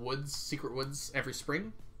from the woods, secret woods, every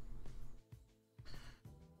spring.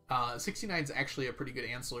 69 is actually a pretty good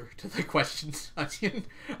answer to the question, Onion.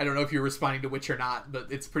 I don't know if you're responding to which or not,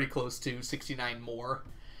 but it's pretty close to 69 more.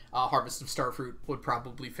 Harvest of Starfruit would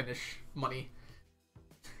probably finish money.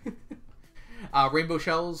 Rainbow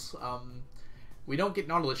shells. We don't get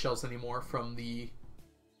Nautilus shells anymore from the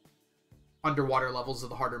underwater levels of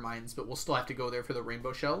the harder mines, but we'll still have to go there for the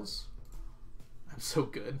rainbow shells. I'm so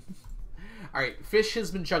good. Alright, fish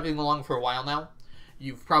has been chugging along for a while now.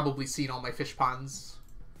 You've probably seen all my fish ponds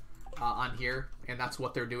on here, and that's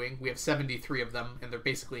what they're doing. We have 73 of them, and they're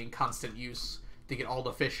basically in constant use to get all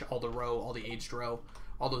the fish, all the roe, all the aged roe,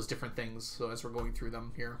 all those different things. So as we're going through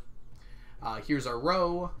them here. Here's our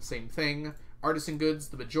roe, same thing. Artisan goods,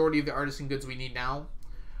 the majority of the artisan goods we need now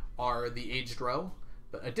are the aged roe.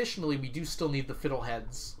 But additionally, we do still need the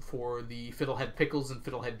fiddleheads for the fiddlehead pickles and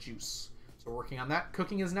fiddlehead juice. So we're working on that.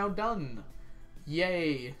 Cooking is now done.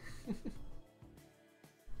 Yay!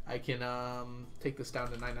 I can take this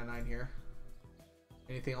down to 999 here.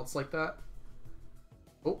 Anything else like that?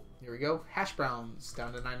 Oh, here we go. Hash browns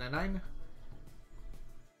down to 999.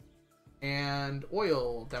 And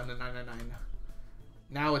oil down to 999.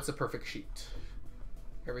 Now it's a perfect sheet.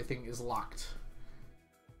 Everything is locked.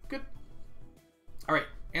 Good. Alright,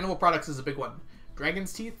 animal products is a big one.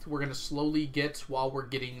 Dragon's teeth, we're going to slowly get while we're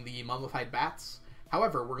getting the mummified bats.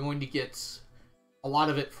 However, we're going to get a lot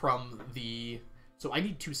of it from the... So I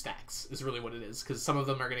need 2 stacks, is really what it is, because some of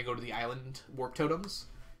them are going to go to the island warp totems.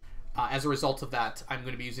 As a result of that, I'm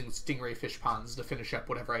going to be using stingray fish ponds to finish up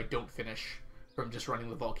whatever I don't finish from just running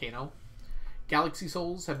the volcano. Galaxy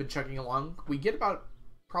souls have been chugging along. We get about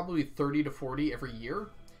probably 30 to 40 every year.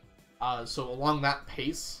 So along that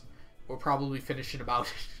pace, we'll probably finish in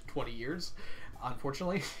about 20 years.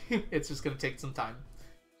 Unfortunately, it's just going to take some time.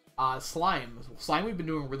 Slime. Slime we've been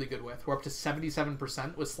doing really good with. We're up to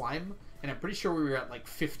 77% with slime, and I'm pretty sure we were at like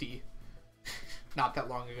 50 not that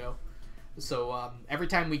long ago. So every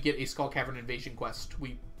time we get a Skull Cavern Invasion quest,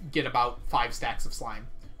 we get about 5 stacks of slime.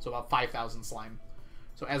 So about 5,000 slime.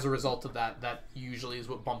 So as a result of that, that usually is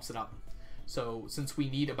what bumps it up. So since we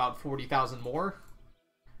need about 40,000 more,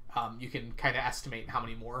 you can kind of estimate how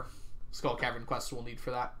many more Skull Cavern quests we'll need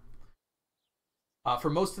for that.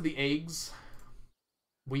 For most of the eggs,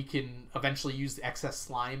 we can eventually use the excess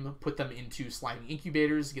slime, put them into slime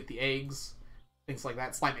incubators, get the eggs, things like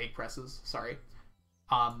that. Slime egg presses, sorry.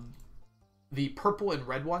 The purple and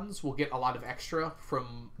red ones will get a lot of extra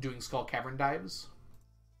from doing Skull Cavern dives.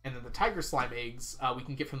 And then the tiger slime eggs we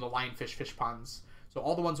can get from the lionfish fish ponds. So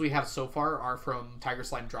all the ones we have so far are from tiger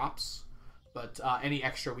slime drops, but any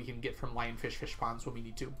extra we can get from lionfish fish ponds when we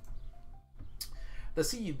need to. The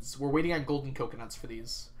seeds, we're waiting on golden coconuts for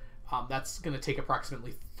these. That's going to take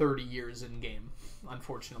approximately 30 years in game,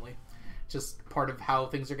 unfortunately. Just part of how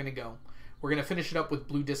things are going to go. We're going to finish it up with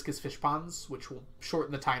blue discus fish ponds, which will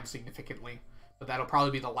shorten the time significantly. But that'll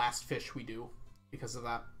probably be the last fish we do because of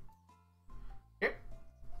that. Okay.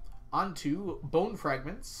 On to bone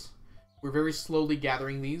fragments. We're very slowly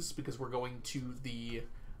gathering these because we're going to the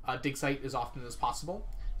dig site as often as possible.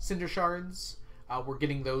 Cinder shards, we're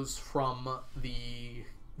getting those from the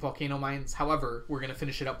volcano mines. However, we're going to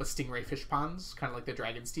finish it up with stingray fish ponds, kind of like the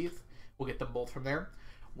dragon's teeth. We'll get them both from there.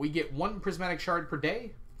 We get 1 prismatic shard per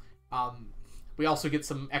day. We also get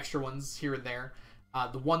some extra ones here and there.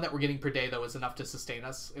 The one that we're getting per day, though, is enough to sustain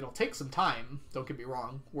us. It'll take some time, don't get me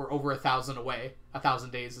wrong. We're over 1,000 away.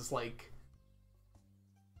 1,000 days is like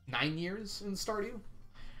 9 years in Stardew.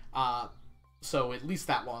 So at least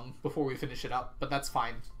that long before we finish it up, but that's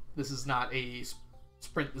fine. This is not a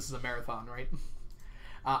sprint, this is a marathon, right?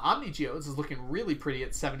 Omni Geodes is looking really pretty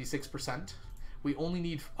at 76%. We only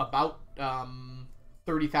need about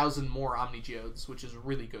 30,000 more Omni Geodes, which is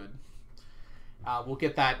really good. We'll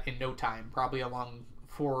get that in no time, probably along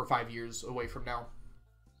 4 or 5 years away from now.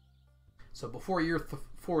 So before year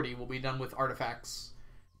 40, we'll be done with artifacts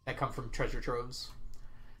that come from treasure troves.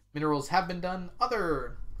 Minerals have been done.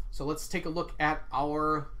 So let's take a look at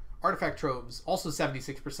our artifact troves. Also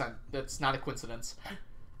 76%. That's not a coincidence.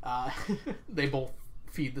 They both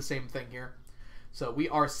feed the same thing here. So we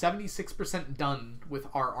are 76% done with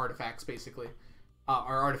our artifacts, basically.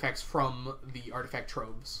 Our artifacts from the artifact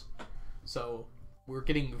troves. So we're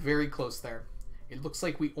getting very close there. It looks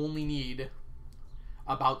like we only need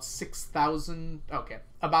about 6,000... Okay,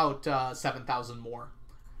 about 7,000 more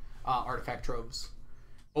artifact troves.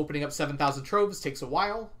 Opening up 7,000 troves takes a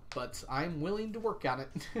while, but I'm willing to work on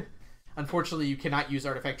it. Unfortunately, you cannot use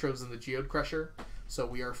artifact troves in the Geode Crusher, so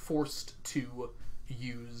we are forced to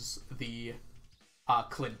use the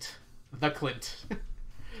Clint. The Clint.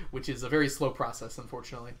 Which is a very slow process,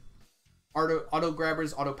 unfortunately. Auto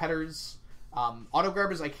grabbers, auto petters. Auto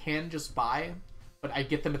grabbers I can just buy, but I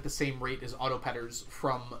get them at the same rate as auto petters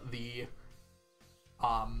from the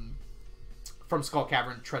from Skull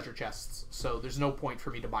Cavern treasure chests. So there's no point for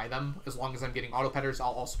me to buy them. As long as I'm getting auto petters,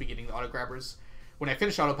 I'll also be getting the auto grabbers. When I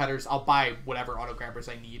finish auto petters, I'll buy whatever auto grabbers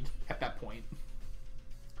I need at that point.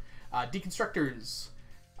 Deconstructors.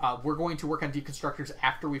 We're going to work on deconstructors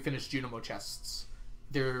after we finish Junimo chests.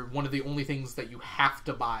 They're one of the only things that you have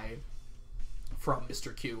to buy from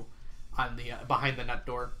Mr. Q on the behind the nut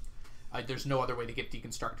door. There's no other way to get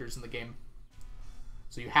deconstructors in the game.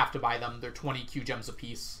 So you have to buy them. They're 20 Q gems a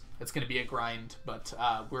piece. It's going to be a grind, but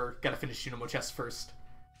we're going to finish Junimo chests first.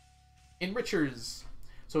 Enrichers.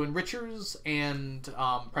 So enrichers and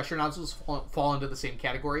pressure nozzles fall into the same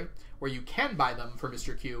category, where you can buy them for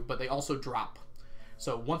Mr. Q, but they also drop.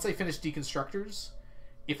 So once I finish deconstructors,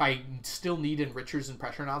 if I still need enrichers and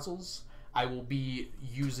pressure nozzles, I will be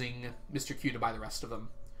using Mr. Q to buy the rest of them.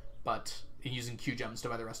 But using Q gems to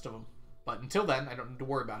buy the rest of them. But until then, I don't need to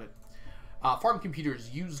worry about it. Farm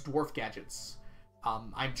computers use dwarf gadgets.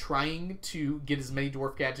 I'm trying to get as many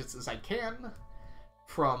dwarf gadgets as I can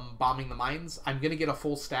from bombing the mines. I'm going to get a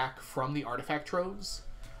full stack from the artifact troves,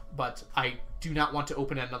 but I do not want to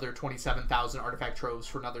open another 27,000 artifact troves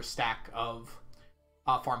for another stack of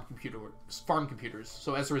farm computers.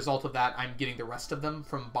 So as a result of that, I'm getting the rest of them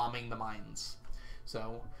from bombing the mines.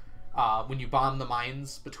 So when you bomb the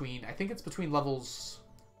mines I think it's between levels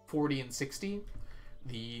 40 and 60,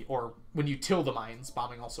 or when you till the mines,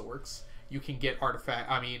 bombing also works. You can get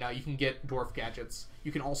you can get dwarf gadgets.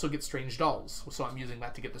 You can also get strange dolls. So I'm using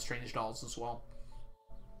that to get the strange dolls as well.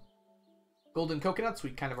 Golden coconuts,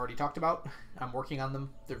 we kind of already talked about. I'm working on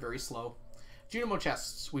them. They're very slow. Junimo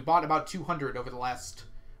chests. We bought about 200 over the last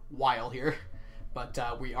while here, but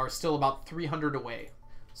we are still about 300 away.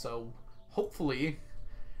 So hopefully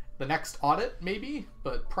the next audit, maybe,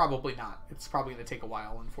 but probably not. It's probably going to take a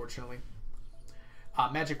while, unfortunately.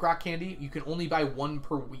 Magic rock candy, you can only buy one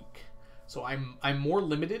per week. So I'm more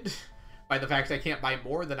limited by the fact I can't buy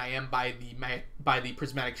more than I am by the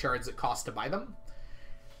prismatic shards it costs to buy them.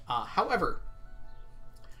 However,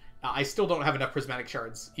 I still don't have enough prismatic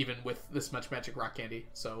shards, even with this much magic rock candy,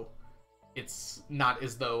 so it's not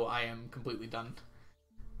as though I am completely done.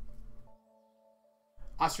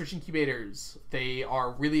 Ostrich incubators, they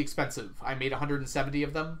are really expensive. I made 170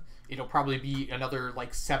 of them. It'll probably be another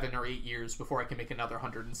like 7 or 8 years before I can make another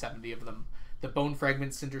 170 of them. The bone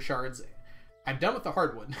fragments, cinder shards, I'm done with the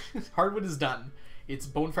hardwood. Hardwood is done. It's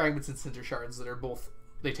bone fragments and cinder shards that are both,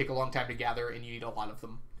 they take a long time to gather and you need a lot of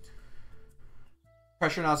them.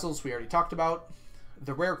 Pressure nozzles, we already talked about.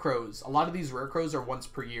 The rare crows. A lot of these rare crows are once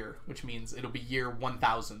per year, which means it'll be year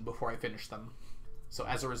 1000 before I finish them. So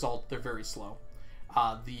as a result, they're very slow.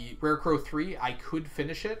 The Rare Crow 3, I could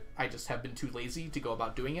finish it. I just have been too lazy to go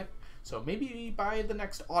about doing it. So maybe by the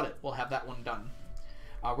next audit, we'll have that one done.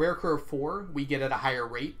 Rare Crow 4, we get at a higher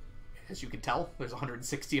rate. As you can tell, there's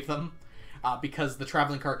 160 of them. Because the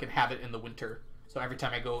traveling cart can have it in the winter. So every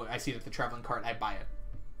time I see it at the traveling cart, I buy it.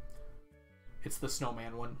 It's the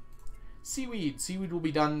snowman one. Seaweed. Seaweed will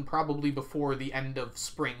be done probably before the end of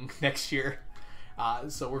spring next year.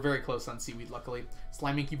 So we're very close on seaweed, luckily.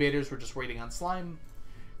 Slime incubators, we're just waiting on slime.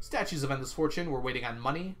 Statues of Endless Fortune, we're waiting on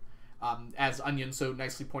money. As Onion so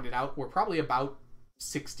nicely pointed out, we're probably about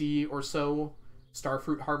 60 or so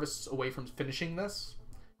starfruit harvests away from finishing this.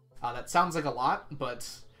 That sounds like a lot, but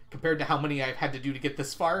compared to how many I've had to do to get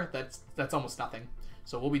this far, that's almost nothing.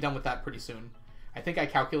 So we'll be done with that pretty soon. I think I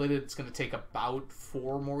calculated it's going to take about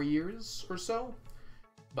 4 more years or so.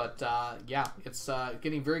 But yeah, it's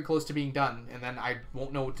getting very close to being done, and then I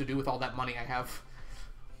won't know what to do with all that money I have.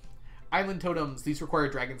 Island totems, these require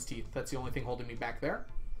dragon's teeth. That's the only thing holding me back there.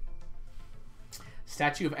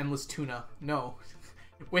 Statue of Endless Tuna. No.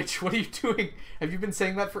 Which, what are you doing? Have you been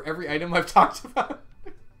saying that for every item I've talked about?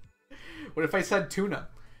 What if I said tuna?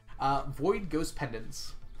 Void Ghost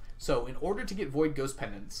Pendants. So, in order to get Void Ghost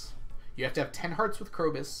Pendants, you have to have 10 hearts with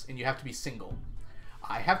Krobus, and you have to be single.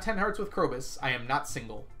 I have 10 hearts with Krobus. I am not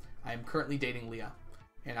single. I am currently dating Leah,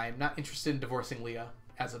 and I am not interested in divorcing Leah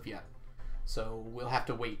as of yet. So, we'll have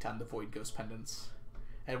to wait on the Void Ghost Pendants.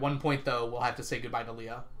 At one point, though, we'll have to say goodbye to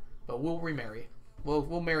Leah, but we'll remarry.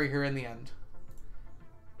 We'll marry her in the end.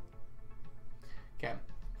 Okay,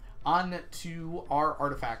 on to our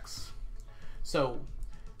artifacts. So,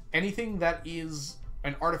 anything that is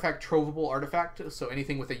an artifact trovable artifact, so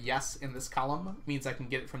anything with a yes in this column, means I can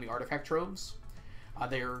get it from the artifact troves.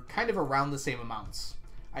 They're kind of around the same amounts.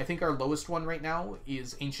 I think our lowest one right now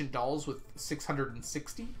is Ancient Dolls with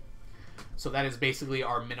 660. So that is basically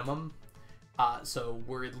our minimum. So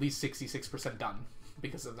we're at least 66% done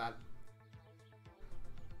because of that.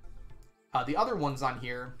 The other ones on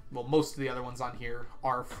here, well, most of the other ones on here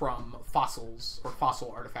are from fossils or fossil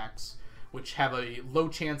artifacts, which have a low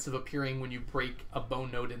chance of appearing when you break a bone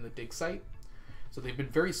node in the dig site. So they've been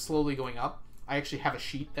very slowly going up. I actually have a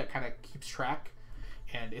sheet that kind of keeps track,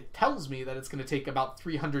 and it tells me that it's going to take about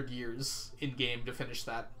 300 years in-game to finish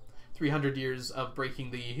that. 300 years of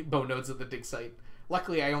breaking the bone nodes at the dig site.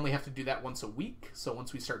 Luckily, I only have to do that once a week, so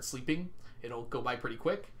once we start sleeping, it'll go by pretty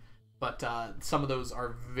quick. But some of those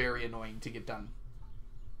are very annoying to get done.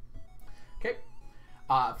 Okay.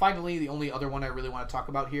 Finally, the only other one I really want to talk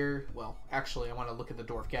about here, well, actually, I want to look at the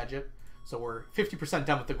Dwarf gadget. So we're 50%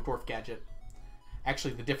 done with the Dwarf gadget.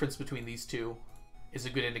 Actually, the difference between these two is a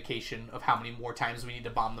good indication of how many more times we need to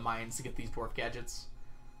bomb the mines to get these Dwarf gadgets.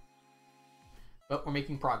 But we're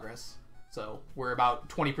making progress. So we're about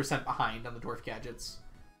 20% behind on the Dwarf gadgets.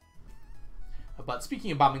 But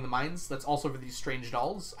speaking of bombing the mines, that's also for these strange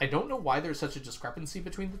dolls. I don't know why there's such a discrepancy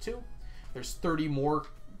between the two. There's 30 more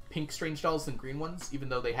pink strange dolls than green ones, even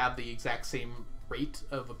though they have the exact same rate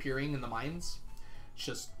of appearing in the mines. It's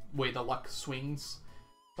just the way the luck swings.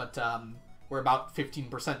 But we're about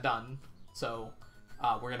 15% done, so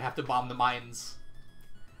we're going to have to bomb the mines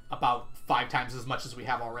about 5 times as much as we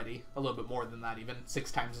have already. A little bit more than that even,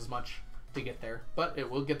 6 times as much to get there. But it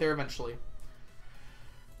will get there eventually.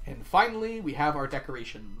 And finally, we have our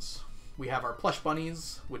decorations. We have our plush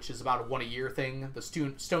bunnies, which is about a 1-a-year thing. The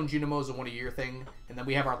stone Junimo is a 1-a-year thing. And then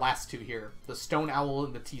we have our last two here. The stone owl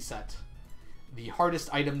and the tea set. The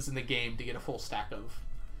hardest items in the game to get a full stack of.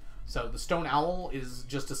 So the stone owl is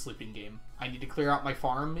just a sleeping game. I need to clear out my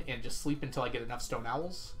farm and just sleep until I get enough stone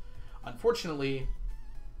owls. Unfortunately,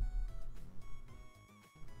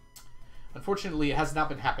 it has not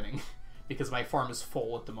been happening because my farm is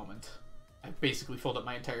full at the moment. I've basically filled up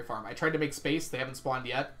my entire farm. I tried to make space. They haven't spawned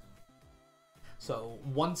yet. So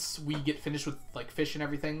once we get finished with like fish and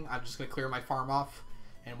everything, I'm just going to clear my farm off.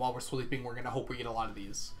 And while we're sleeping, we're going to hope we get a lot of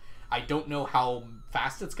these. I don't know how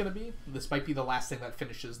fast it's going to be. This might be the last thing that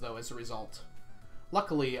finishes, though, as a result.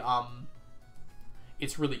 Luckily,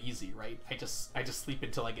 it's really easy, right? I just sleep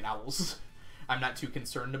until I get owls. I'm not too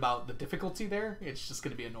concerned about the difficulty there. It's just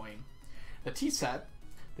going to be annoying. The tea set,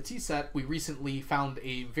 we recently found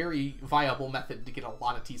a very viable method to get a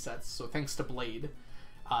lot of tea sets. So thanks to Blade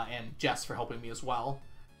and Jess for helping me as well.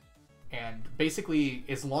 And basically,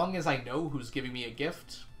 as long as I know who's giving me a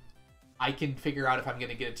gift, I can figure out if I'm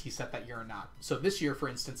going to get a tea set that year or not. So this year, for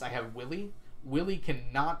instance, I have Willy. Willy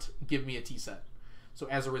cannot give me a tea set. So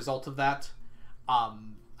as a result of that,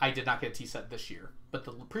 I did not get a tea set this year. But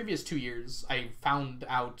the previous 2 years, I found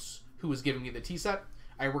out who was giving me the tea set.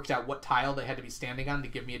 I worked out what tile they had to be standing on to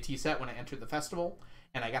give me a tea set when I entered the festival.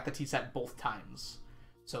 And I got the tea set both times.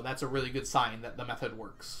 So that's a really good sign that the method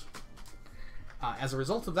works. As a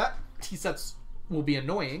result of that, tea sets will be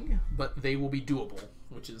annoying, but they will be doable,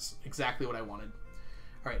 which is exactly what I wanted.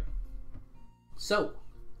 Alright, so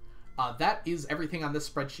that is everything on this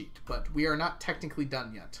spreadsheet, but we are not technically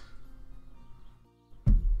done yet.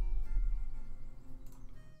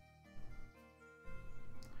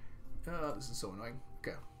 This is so annoying.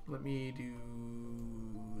 Okay, let me do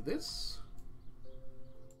this.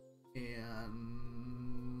 And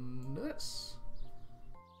this.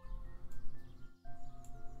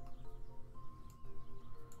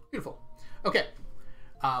 Beautiful. Okay,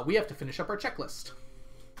 we have to finish up our checklist.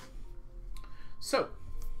 So,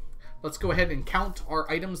 let's go ahead and count our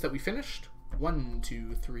items that we finished. 1,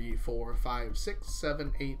 2, 3, 4, 5, 6,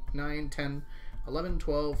 7, 8, 9, 10, 11,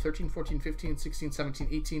 12, 13, 14, 15, 16, 17,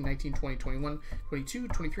 18, 19, 20, 21, 22,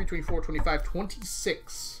 23, 24, 25,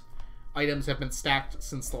 26 items have been stacked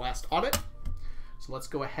since the last audit. So let's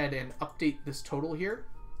go ahead and update this total here.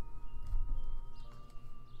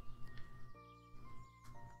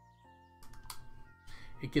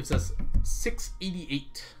 It gives us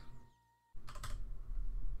 688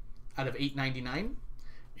 out of 899.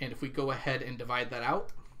 And if we go ahead and divide that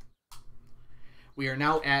out, we are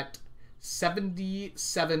now at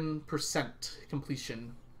 77%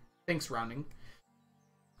 completion. Thanks, rounding.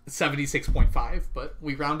 76.5, but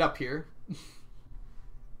we round up here.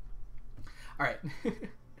 Alright.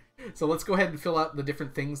 So let's go ahead and fill out the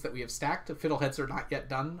different things that we have stacked. Fiddleheads are not yet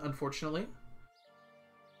done, unfortunately.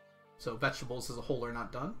 So vegetables as a whole are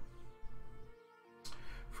not done.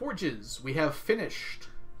 Forges, we have finished.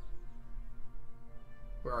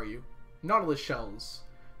 Where are you? Nautilus shells.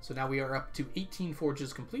 So now we are up to 18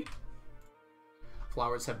 forges complete.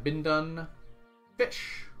 Flowers have been done.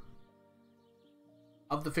 Fish.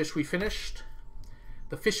 Of the fish we finished,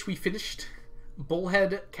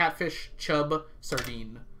 Bullhead, Catfish, Chub,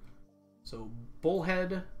 Sardine. So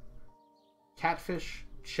Bullhead, Catfish,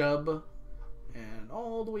 Chub, and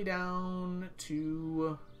all the way down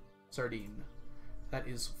to Sardine. That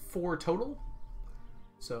is 4 total.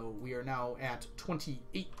 So we are now at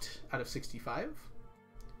 28 out of 65.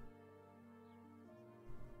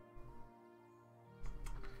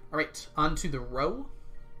 Alright, on to the row.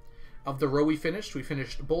 Of the row we finished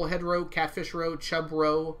Bullhead row, Catfish row, Chub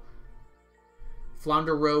row,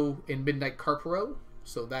 Flounder row, and Midnight Carp row.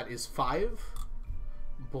 So that is 5.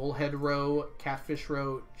 Bullhead row, Catfish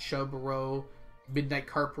row, Chub row, Midnight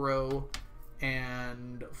Carp row,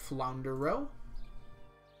 and Flounder row.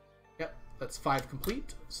 Yep, that's 5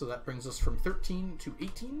 complete. So that brings us from 13 to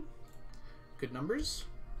 18. Good numbers.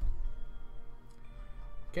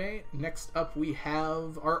 Okay, next up we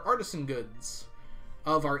have our artisan goods.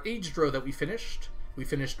 Of our aged row that we finished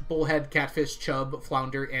Bullhead, Catfish, Chub,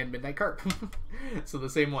 Flounder, and Midnight Carp. So the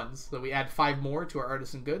same ones. So we add 5 more to our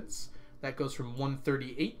artisan goods. That goes from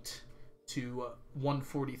 138 to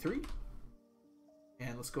 143.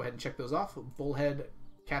 And let's go ahead and check those off. Bullhead,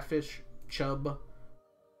 Catfish, Chub,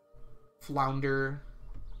 Flounder,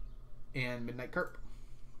 and Midnight Carp.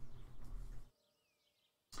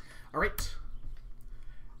 Alright.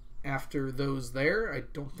 After those there, I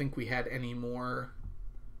don't think we had any more.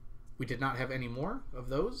 We did not have any more of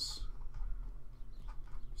those.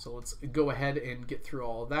 So let's go ahead and get through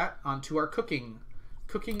all of that. On to our cooking.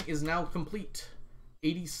 Cooking is now complete.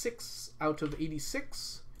 86 out of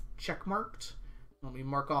 86. Check marked. Let me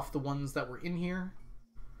mark off the ones that were in here.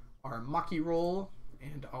 Our Maki roll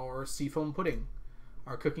and our Seafoam pudding.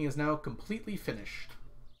 Our cooking is now completely finished.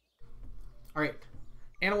 Alright.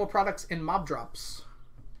 Animal products and mob drops.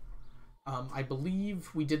 I believe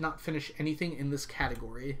we did not finish anything in this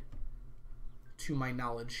category, to my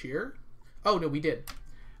knowledge here. Oh, no, we did.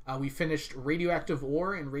 We finished radioactive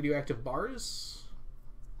ore and radioactive bars.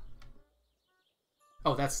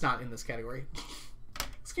 Oh, that's not in this category.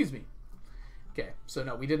 Excuse me. Okay, so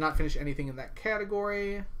no, we did not finish anything in that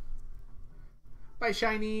category. Bye,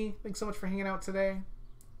 Shiny. Thanks so much for hanging out today.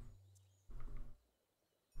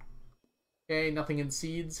 Okay, nothing in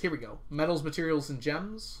seeds. Here we go. Metals, materials, and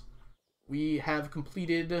gems. We have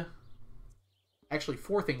completed actually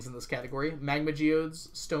 4 things in this category. Magma geodes,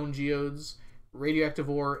 stone geodes, radioactive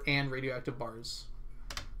ore, and radioactive bars.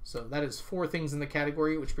 So that is 4 things in the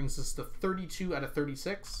category, which brings us to 32 out of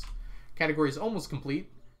 36. Category is almost complete,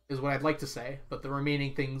 is what I'd like to say, but the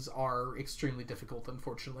remaining things are extremely difficult,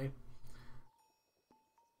 unfortunately.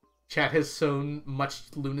 Chat has sown much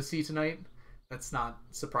lunacy tonight. That's not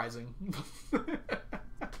surprising.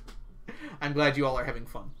 I'm glad you all are having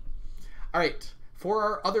fun. Alright, for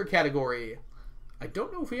our other category, I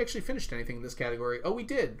don't know if we actually finished anything in this category. Oh, we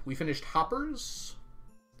did. We finished hoppers.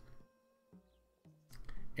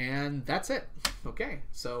 And that's it. Okay,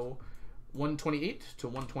 so 128 to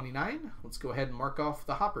 129. Let's go ahead and mark off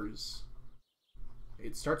the hoppers.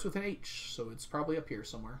 It starts with an H, so it's probably up here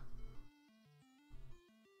somewhere.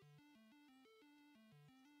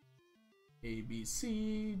 A, B,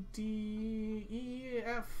 C, D, E,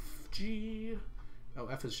 F, G. Oh,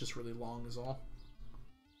 F is just really long is all.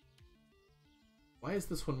 Why is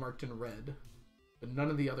this one marked in red, but none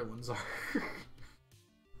of the other ones are?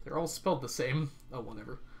 They're all spelled the same. Oh,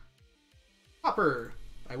 whatever. Hopper!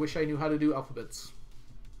 I wish I knew how to do alphabets.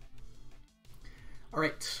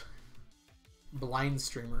 Alright. Blind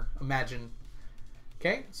streamer. Imagine.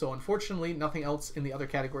 Okay, so unfortunately nothing else in the other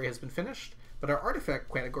category has been finished, but our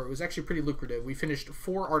artifact category was actually pretty lucrative. We finished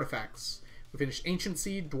 4 artifacts. We finished Ancient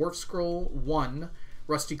Seed, Dwarf Scroll, 1,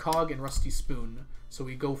 Rusty Cog, and Rusty Spoon. So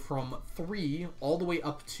we go from 3 all the way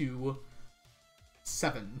up to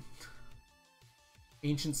 7.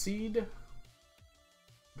 Ancient Seed,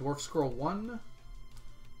 Dwarf Scroll 1,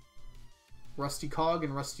 Rusty Cog,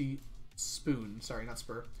 and Rusty Spoon. Sorry, not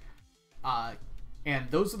Spur.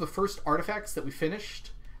 And those are the first artifacts that we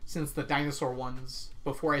finished since the dinosaur ones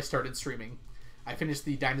before I started streaming. I finished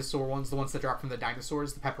the dinosaur ones, the ones that drop from the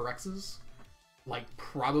dinosaurs, the Pepperexes, like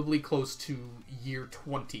probably close to year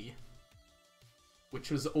 20, which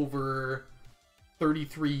was over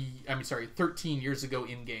 13 years ago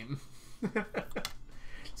in game.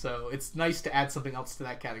 So it's nice to add something else to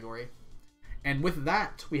that category. And with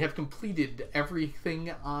that, we have completed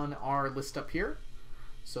everything on our list up here.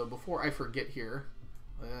 So before I forget here,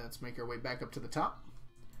 let's make our way back up to the top.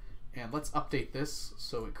 And let's update this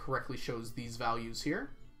so it correctly shows these values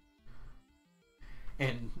here.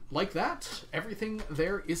 And like that, everything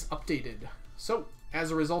there is updated. So,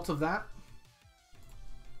 as a result of that,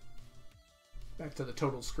 back to the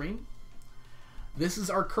total screen. This is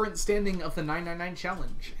our current standing of the 999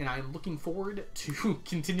 challenge, and I'm looking forward to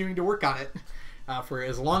continuing to work on it for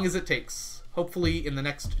as long as it takes. Hopefully in the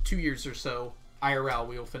next 2 years or so, IRL,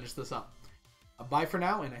 we will finish this up. Bye for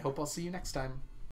now, and I hope I'll see you next time.